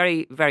speaking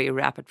very, very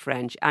rapid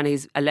French, and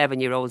his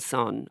 11-year-old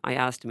son. I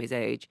asked him his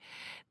age.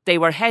 They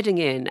were heading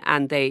in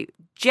and they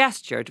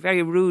gestured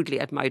very rudely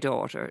at my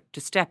daughter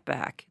to step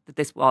back, that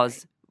this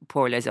was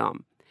pour les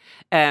hommes.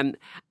 And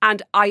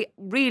I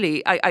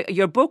really,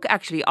 your book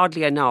actually,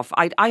 oddly enough,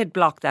 I had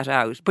blocked that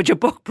out, but your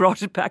book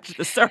brought it back to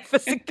the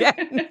surface again,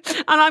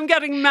 and I'm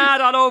getting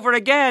mad all over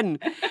again.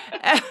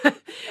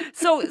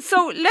 So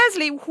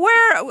Lesley,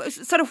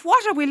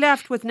 what are we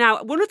left with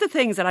now? One of the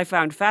things that I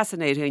found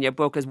fascinating in your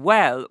book as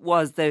well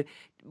was the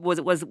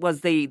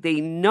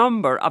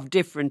number of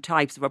different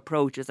types of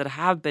approaches that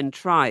have been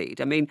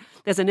tried. I mean,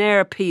 there's an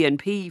Air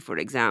P&P, for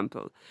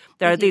example.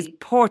 There are these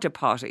porta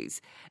potties.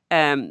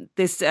 You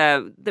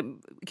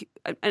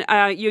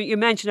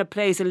mentioned a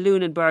place in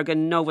Lunenburg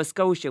in Nova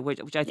Scotia,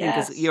 which I think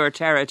is your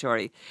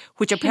territory,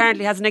 which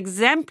apparently has an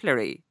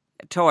exemplary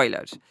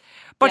toilet.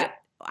 But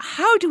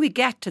how do we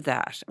get to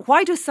that?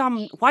 Why do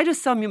some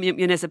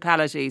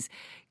municipalities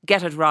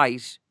get it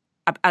right,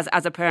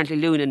 as apparently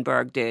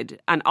Lunenburg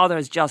did, and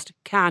others just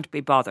can't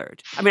be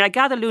bothered? I mean, I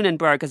gather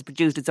Lunenburg has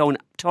produced its own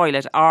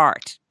toilet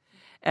art.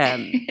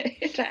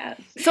 It has.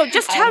 So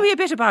just tell me a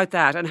bit about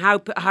that and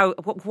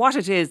what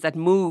it is that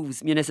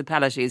moves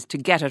municipalities to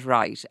get it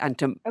right and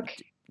to...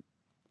 Okay.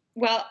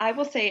 Well, I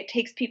will say it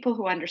takes people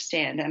who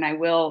understand, and I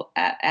will,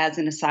 as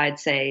an aside,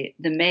 say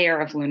the mayor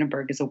of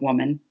Lunenburg is a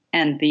woman,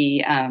 and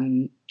the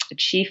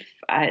chief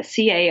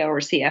CAO or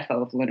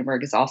CFO of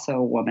Lunenburg is also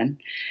a woman.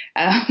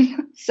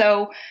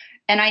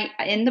 And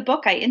in the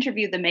book, I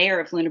interviewed the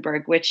mayor of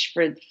Lunenburg, which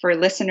for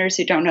listeners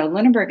who don't know,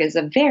 Lunenburg is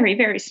a very,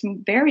 very,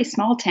 very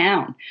small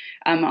town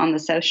on the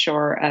south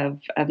shore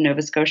of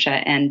Nova Scotia.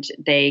 And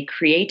they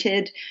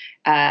created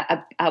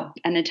an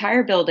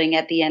entire building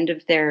at the end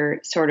of their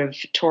sort of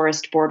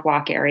tourist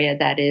boardwalk area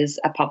that is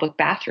a public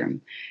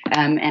bathroom.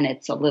 And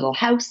it's a little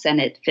house,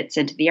 and it fits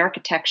into the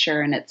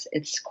architecture, and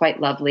it's quite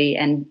lovely.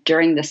 And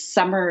during the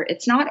summer,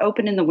 it's not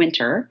open in the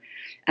winter,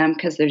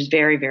 because there's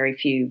very, very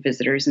few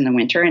visitors in the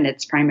winter, and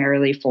it's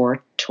primarily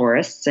for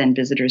tourists and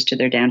visitors to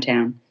their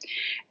downtown.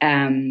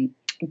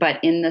 But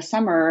in the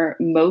summer,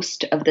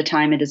 most of the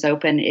time it is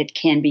open. It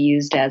can be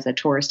used as a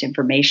tourist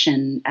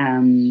information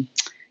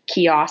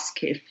kiosk,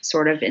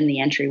 sort of in the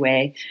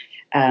entryway,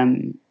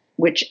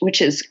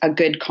 which is a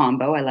good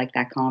combo. I like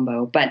that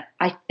combo. But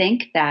I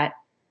think that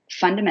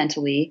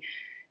fundamentally,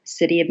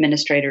 city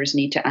administrators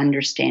need to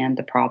understand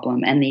the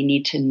problem, and they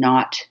need to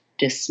not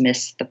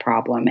dismiss the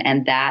problem.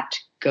 And that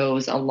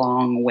goes a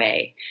long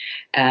way.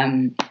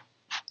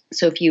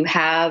 So if you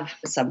have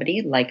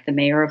somebody like the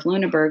mayor of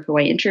Lunenburg, who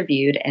I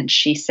interviewed, and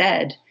she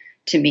said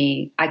to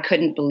me, I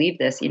couldn't believe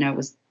this. It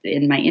was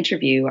in my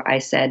interview, I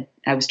said,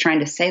 I was trying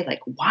to say, like,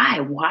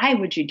 why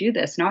would you do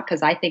this? Not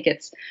because I think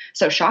it's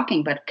so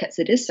shocking, but because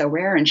it is so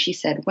rare. And she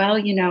said,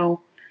 well,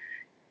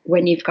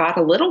 when you've got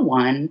a little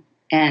one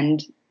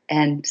and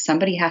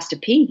somebody has to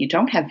pee, you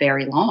don't have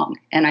very long.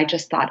 And I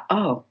just thought,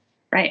 oh,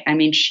 right. I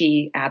mean,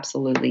 she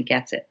absolutely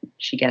gets it.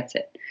 She gets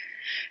it.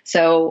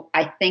 So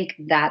I think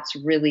that's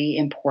really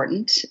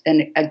important.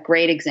 And a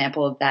great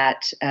example of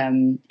that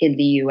in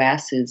the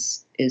U.S.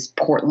 is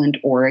Portland,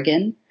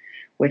 Oregon,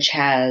 which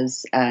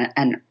has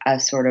a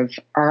sort of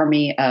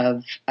army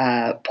of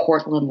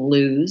Portland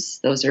loos.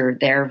 Those are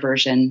their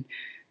version.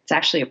 It's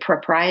actually a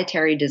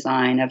proprietary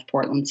design of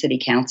Portland City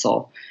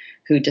Council,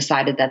 who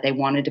decided that they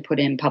wanted to put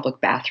in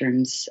public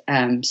bathrooms.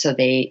 So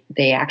they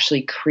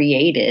actually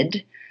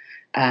created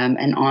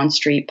an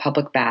on-street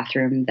public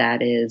bathroom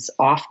that is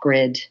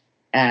off-grid.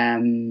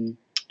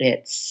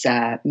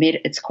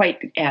 It's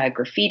quite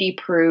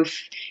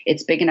graffiti-proof.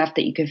 It's big enough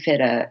that you can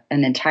fit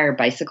an entire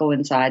bicycle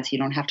inside, so you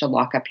don't have to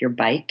lock up your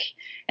bike.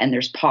 And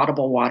there's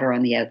potable water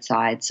on the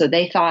outside. So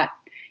they thought,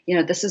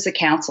 this is a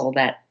council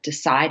that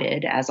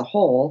decided as a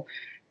whole,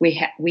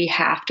 we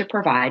have to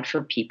provide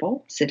for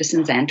people,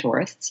 citizens and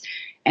tourists,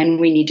 and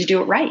we need to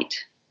do it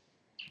right.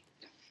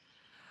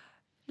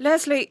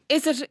 Lesley,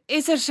 is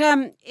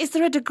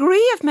there a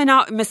degree of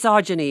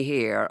misogyny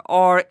here,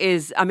 or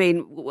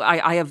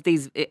I have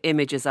these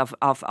images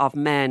of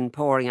men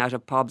pouring out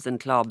of pubs and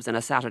clubs on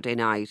a Saturday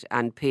night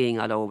and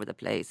peeing all over the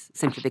place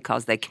simply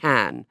because they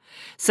can.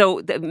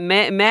 So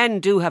men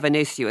do have an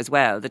issue as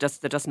well. They're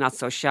just not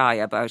so shy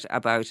about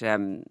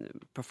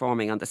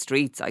performing on the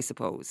streets, I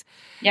suppose.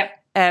 Yep.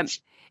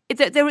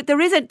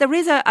 There is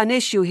an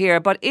issue here,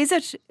 but is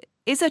it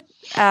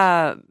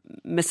a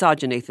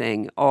misogyny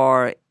thing,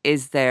 or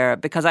is there,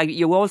 because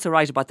you also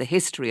write about the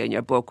history in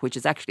your book, which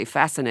is actually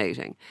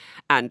fascinating,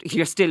 and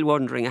you're still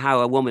wondering how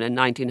a woman in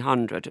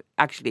 1900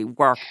 actually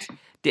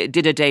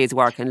did a day's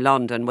work in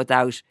London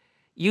without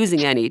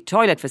using any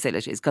toilet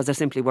facilities, because there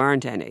simply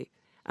weren't any.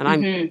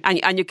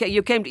 And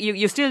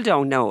you still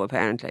don't know,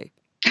 apparently.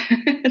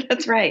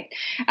 That's right.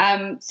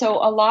 So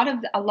a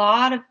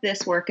lot of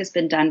this work has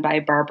been done by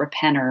Barbara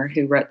Penner,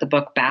 who wrote the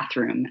book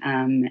Bathroom,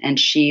 and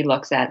she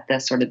looks at the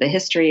sort of the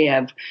history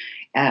of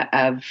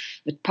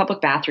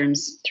public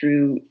bathrooms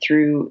through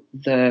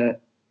the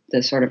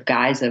sort of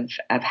guise of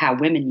how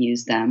women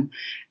use them.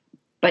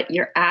 But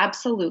you're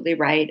absolutely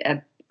right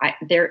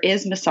there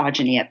is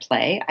misogyny at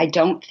play. I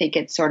don't think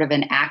it's sort of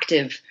an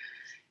active,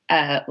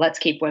 let's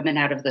keep women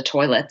out of the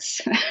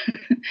toilets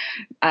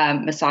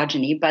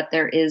misogyny, but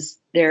there is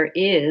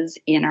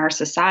in our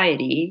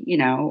society,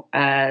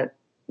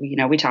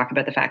 we talk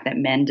about the fact that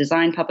men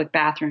design public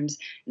bathrooms.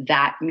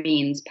 That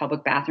means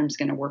public bathrooms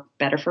going to work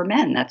better for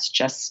men. That's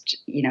just,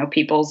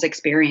 people's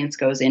experience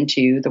goes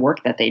into the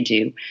work that they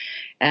do.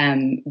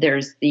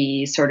 There's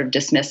the sort of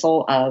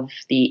dismissal of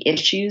the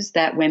issues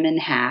that women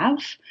have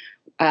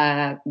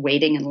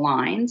waiting in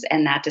lines.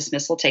 And that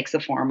dismissal takes the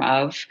form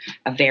of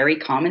a very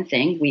common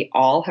thing. We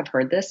all have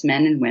heard this,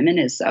 men and women,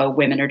 is, oh,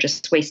 women are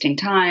just wasting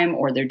time,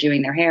 or they're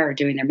doing their hair or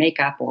doing their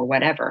makeup or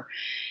whatever.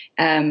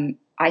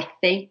 I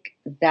think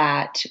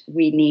that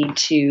we need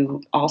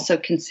to also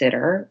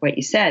consider what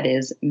you said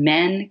is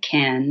men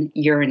can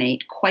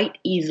urinate quite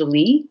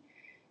easily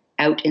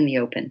out in the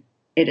open.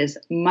 It is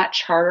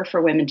much harder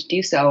for women to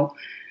do so.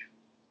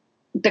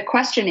 The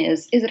question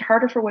is it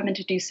harder for women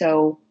to do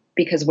so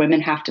because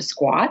women have to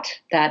squat?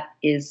 That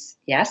is,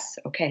 yes,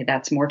 okay,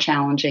 that's more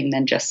challenging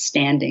than just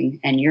standing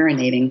and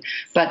urinating.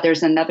 But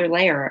there's another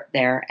layer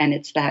there, and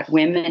it's that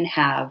women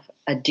have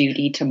a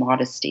duty to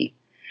modesty.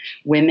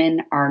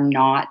 Women are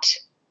not,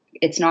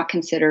 it's not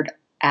considered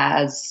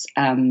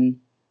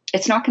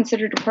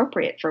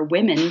appropriate for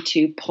women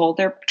to pull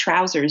their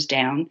trousers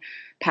down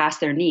past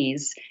their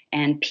knees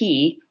and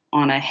pee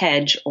on a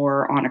hedge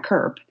or on a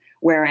curb,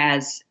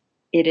 whereas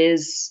it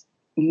is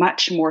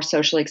much more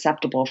socially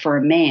acceptable for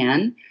a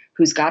man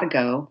who's got to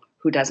go,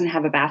 who doesn't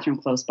have a bathroom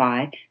close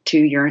by, to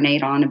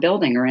urinate on a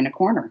building or in a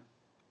corner.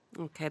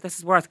 Okay, this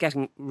is worth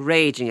getting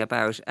raging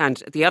about.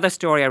 And the other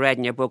story I read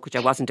in your book, which I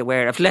wasn't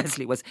aware of,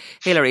 Leslie, was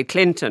Hillary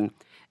Clinton,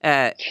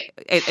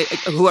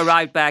 who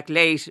arrived back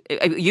late.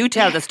 You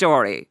tell the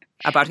story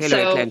about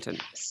Hillary Clinton.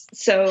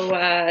 So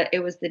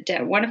it was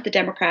one of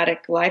the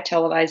live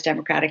televised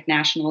Democratic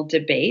national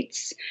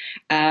debates.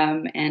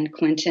 And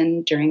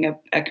Clinton, during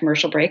a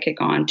commercial break, had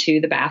gone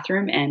to the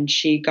bathroom, and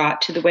she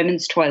got to the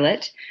women's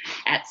toilet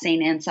at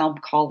St. Anselm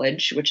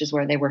College, which is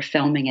where they were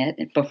filming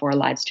it before a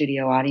live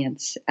studio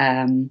audience.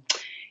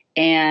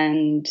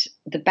 And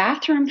the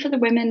bathroom for the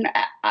women,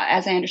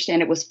 as I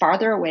understand it, was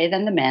farther away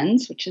than the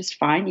men's, which is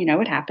fine.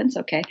 It happens.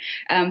 Okay.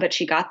 But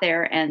she got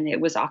there and it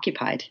was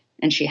occupied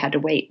and she had to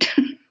wait.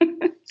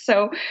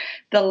 So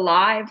the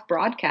live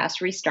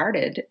broadcast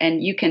restarted,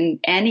 and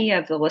any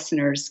of the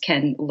listeners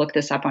can look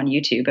this up on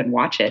YouTube and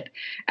watch it.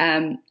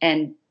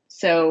 And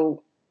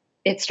so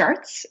it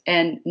starts,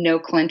 and no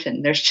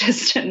Clinton. There's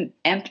just an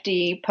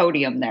empty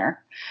podium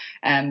there.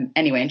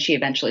 Anyway, and she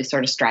eventually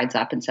sort of strides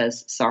up and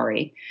says,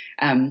 sorry.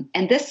 And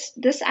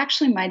this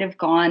actually might have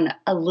gone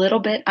a little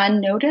bit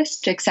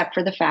unnoticed, except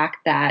for the fact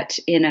that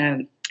in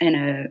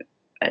a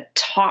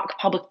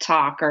public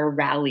talk or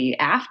rally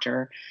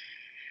after,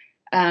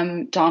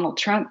 Donald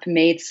Trump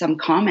made some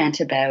comment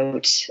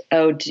about,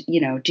 do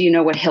you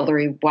know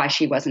why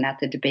she wasn't at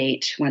the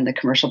debate when the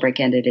commercial break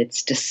ended?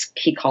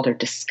 He called her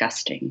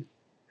disgusting,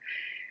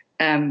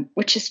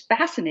 which is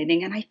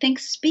fascinating, and I think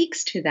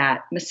speaks to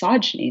that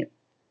misogyny.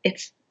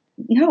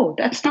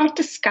 That's not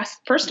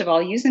disgusting. First of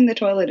all, using the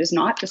toilet is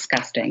not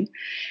disgusting.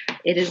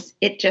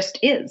 It just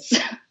is.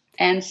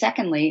 And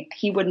secondly,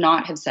 he would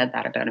not have said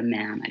that about a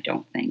man, I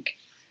don't think.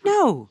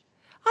 No.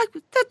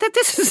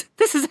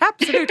 This is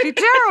absolutely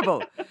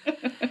terrible.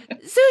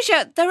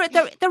 Zsuzsa,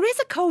 there is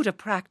a code of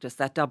practice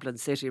that Dublin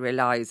City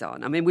relies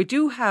on. I mean, we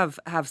do have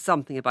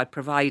something about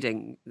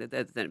providing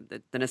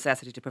the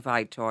necessity to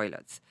provide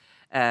toilets.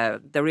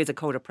 There is a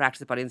code of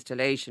practice about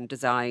installation,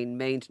 design,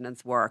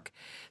 maintenance work.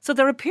 So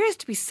there appears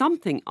to be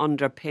something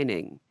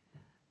underpinning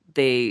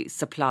the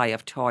supply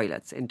of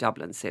toilets in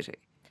Dublin City.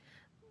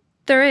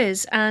 There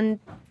is, and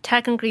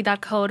technically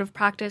that code of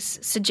practice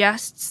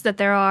suggests that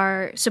there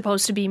are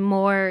supposed to be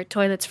more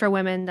toilets for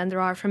women than there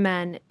are for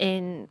men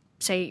in,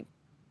 say,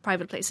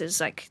 private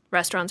places like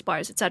restaurants,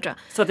 bars, etc.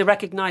 So they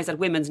recognise that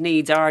women's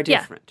needs are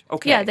different. Yeah.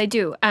 Okay. Yeah, they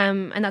do.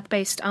 And that's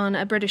based on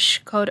a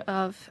British code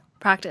of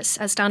practice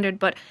as standard.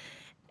 But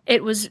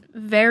it was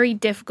very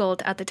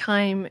difficult at the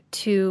time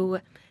to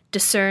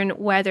discern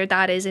whether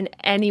that is in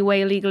any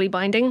way legally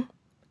binding.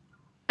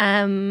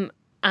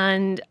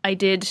 And I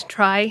did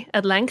try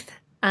at length,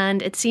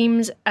 and it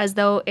seems as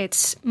though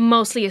it's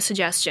mostly a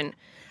suggestion.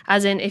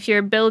 As in, if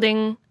you're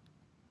building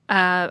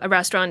a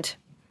restaurant,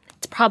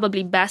 it's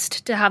probably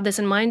best to have this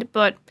in mind.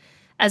 But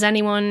as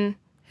anyone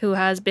who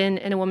has been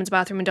in a women's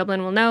bathroom in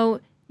Dublin will know,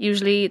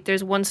 usually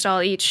there's one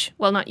stall each.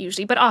 Well, not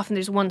usually, but often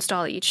there's one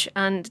stall each,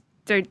 and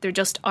there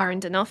just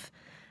aren't enough.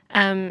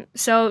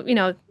 So,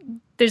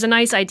 there's a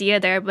nice idea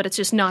there, but it's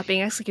just not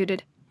being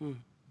executed.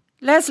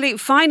 Leslie,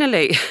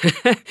 finally,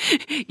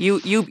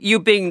 you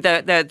being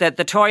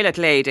the toilet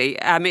lady,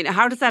 I mean,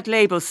 how does that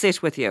label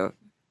sit with you?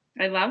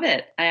 I love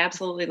it. I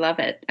absolutely love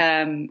it.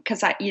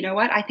 Because you know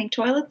what? I think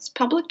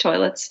public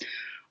toilets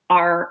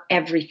are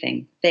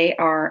everything. They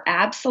are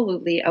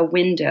absolutely a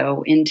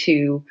window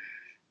into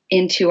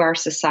our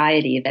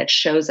society that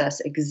shows us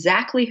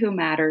exactly who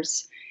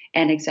matters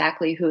and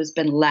exactly who has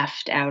been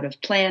left out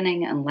of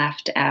planning and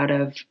left out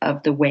of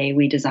the way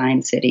we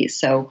design cities.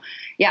 So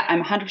yeah,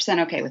 I'm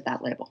 100% okay with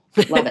that label.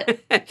 Love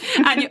it.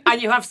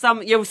 and you have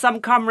some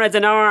comrades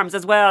in arms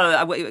as well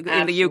in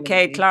Absolutely. the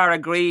UK. Clara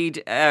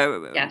Greed,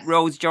 Yes.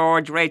 Rose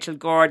George, Rachel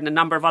Gordon, a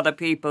number of other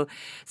people.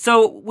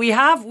 So we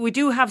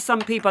do have some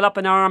people up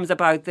in arms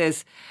about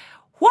this.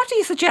 What do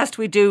you suggest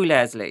we do,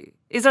 Leslie?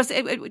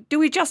 Do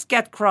we just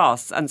get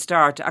cross and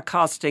start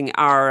accosting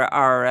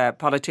our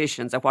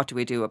politicians, or what do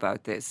we do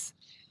about this?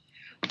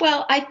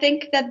 Well, I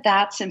think that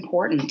that's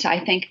important. I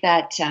think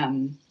that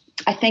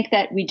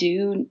we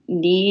do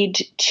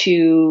need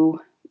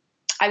to.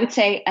 I would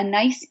say a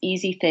nice,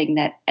 easy thing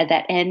that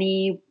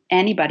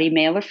anybody,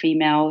 male or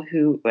female,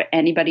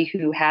 anybody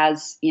who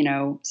has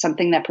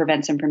something that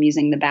prevents them from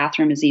using the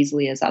bathroom as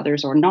easily as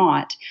others or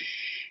not,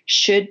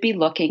 should be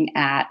looking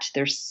at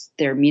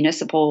their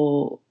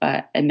municipal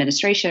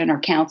administration or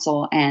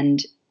council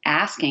and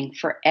asking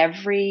for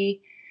everything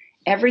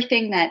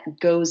that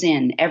goes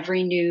in,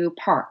 every new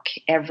park,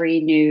 every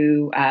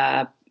new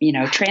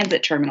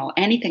transit terminal,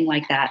 anything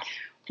like that.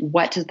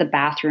 What does the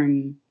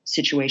bathroom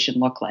situation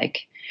look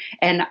like?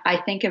 And I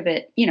think of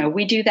it,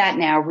 we do that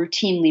now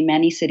routinely.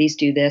 Many cities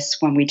do this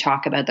when we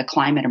talk about the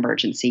climate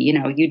emergency.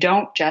 You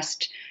don't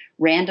just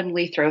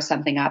randomly throw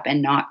something up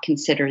and not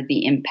consider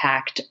the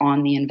impact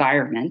on the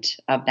environment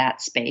of that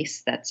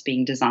space that's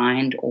being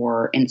designed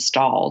or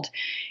installed.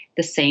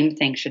 The same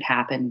thing should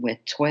happen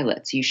with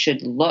toilets. You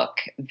should look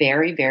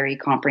very, very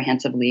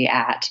comprehensively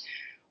at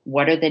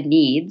what are the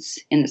needs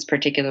in this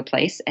particular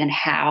place and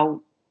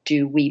how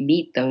do we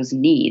meet those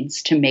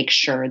needs to make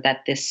sure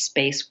that this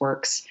space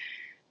works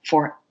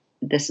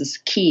this is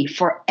key,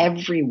 for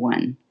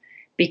everyone.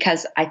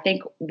 Because I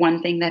think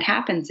one thing that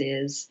happens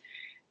is,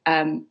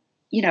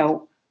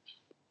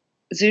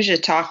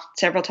 Zuzia talked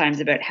several times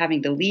about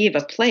having to leave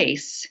a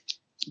place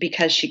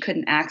because she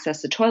couldn't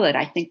access the toilet.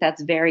 I think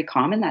that's very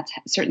common. That's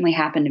certainly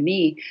happened to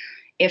me.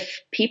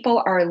 If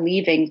people are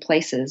leaving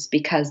places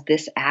because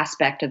this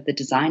aspect of the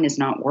design is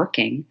not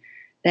working,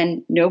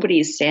 then nobody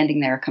is standing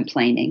there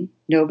complaining.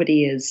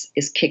 Nobody is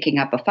kicking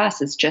up a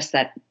fuss. It's just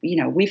that,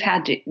 we've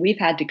had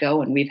to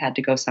go and we've had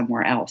to go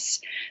somewhere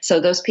else. So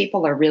those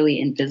people are really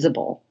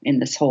invisible in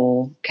this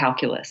whole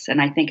calculus.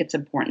 And I think it's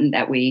important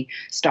that we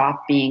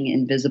stop being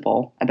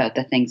invisible about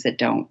the things that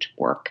don't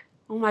work.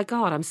 Oh my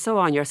God, I'm so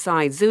on your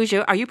side.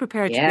 Zuzia, are you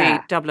prepared to be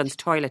Dublin's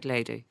toilet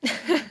lady?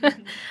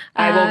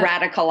 I will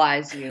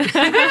radicalise you.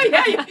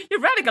 Yeah, you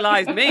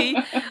radicalised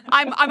me.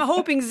 I'm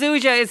hoping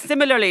Zuzia is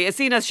similarly,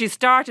 seeing as she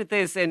started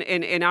this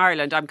in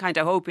Ireland, I'm kind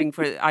of hoping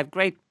I have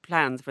great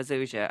plans for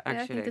Zuzia, actually.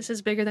 Yeah, I think this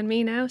is bigger than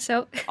me now,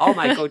 so. Oh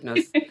my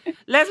goodness.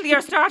 Leslie,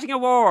 you're starting a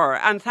war,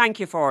 and thank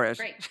you for it.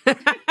 Great.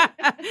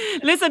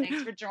 Listen.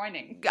 Thanks for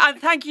joining. And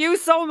thank you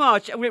so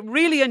much. We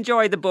really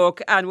enjoyed the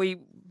book, and we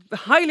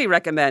highly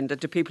recommend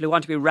it to people who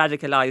want to be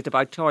radicalised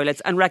about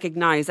toilets and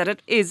recognise that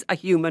it is a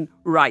human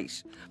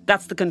right.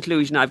 That's the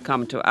conclusion I've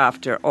come to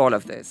after all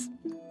of this.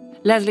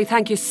 Leslie,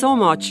 thank you so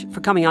much for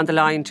coming on the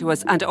line to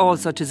us, and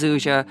also to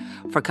Zuzia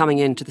for coming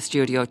into the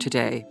studio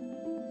today.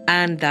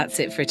 And that's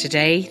it for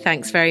today.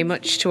 Thanks very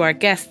much to our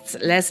guests,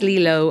 Leslie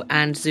Lowe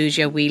and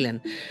Zuzia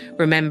Whelan.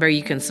 Remember,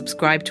 you can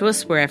subscribe to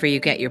us wherever you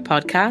get your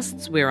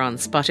podcasts. We're on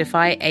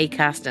Spotify,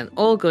 Acast and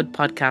all good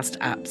podcast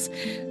apps.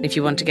 And if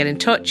you want to get in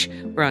touch,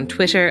 we're on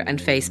Twitter and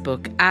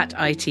Facebook at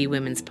IT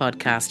Women's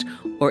Podcast,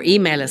 or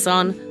email us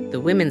on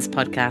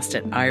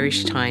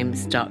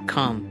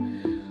thewomenspodcast@irishtimes.com.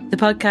 The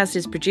podcast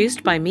is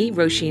produced by me,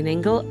 Roisin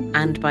Ingle,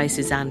 and by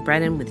Suzanne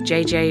Brennan, with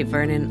JJ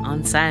Vernon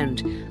on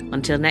sound.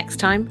 Until next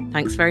time,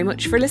 thanks very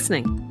much for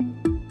listening.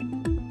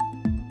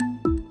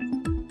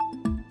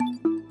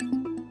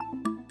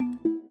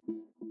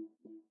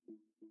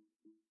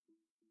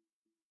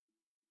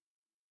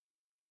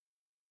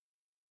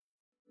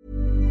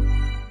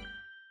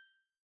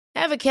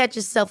 Ever catch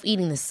yourself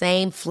eating the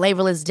same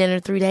flavorless dinner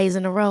 3 days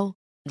in a row?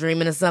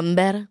 Dreaming of something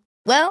better?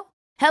 Well,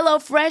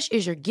 HelloFresh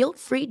is your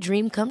guilt-free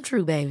dream come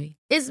true, baby.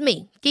 It's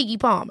me, Keke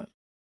Palmer.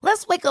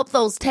 Let's wake up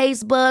those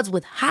taste buds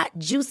with hot,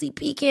 juicy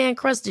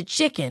pecan-crusted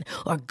chicken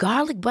or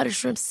garlic butter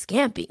shrimp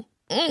scampi.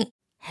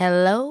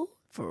 Hello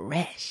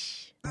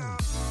Fresh.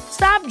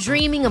 Stop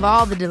dreaming of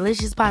all the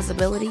delicious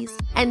possibilities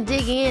and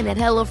dig in at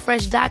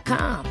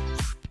HelloFresh.com.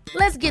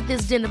 Let's get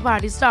this dinner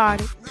party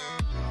started.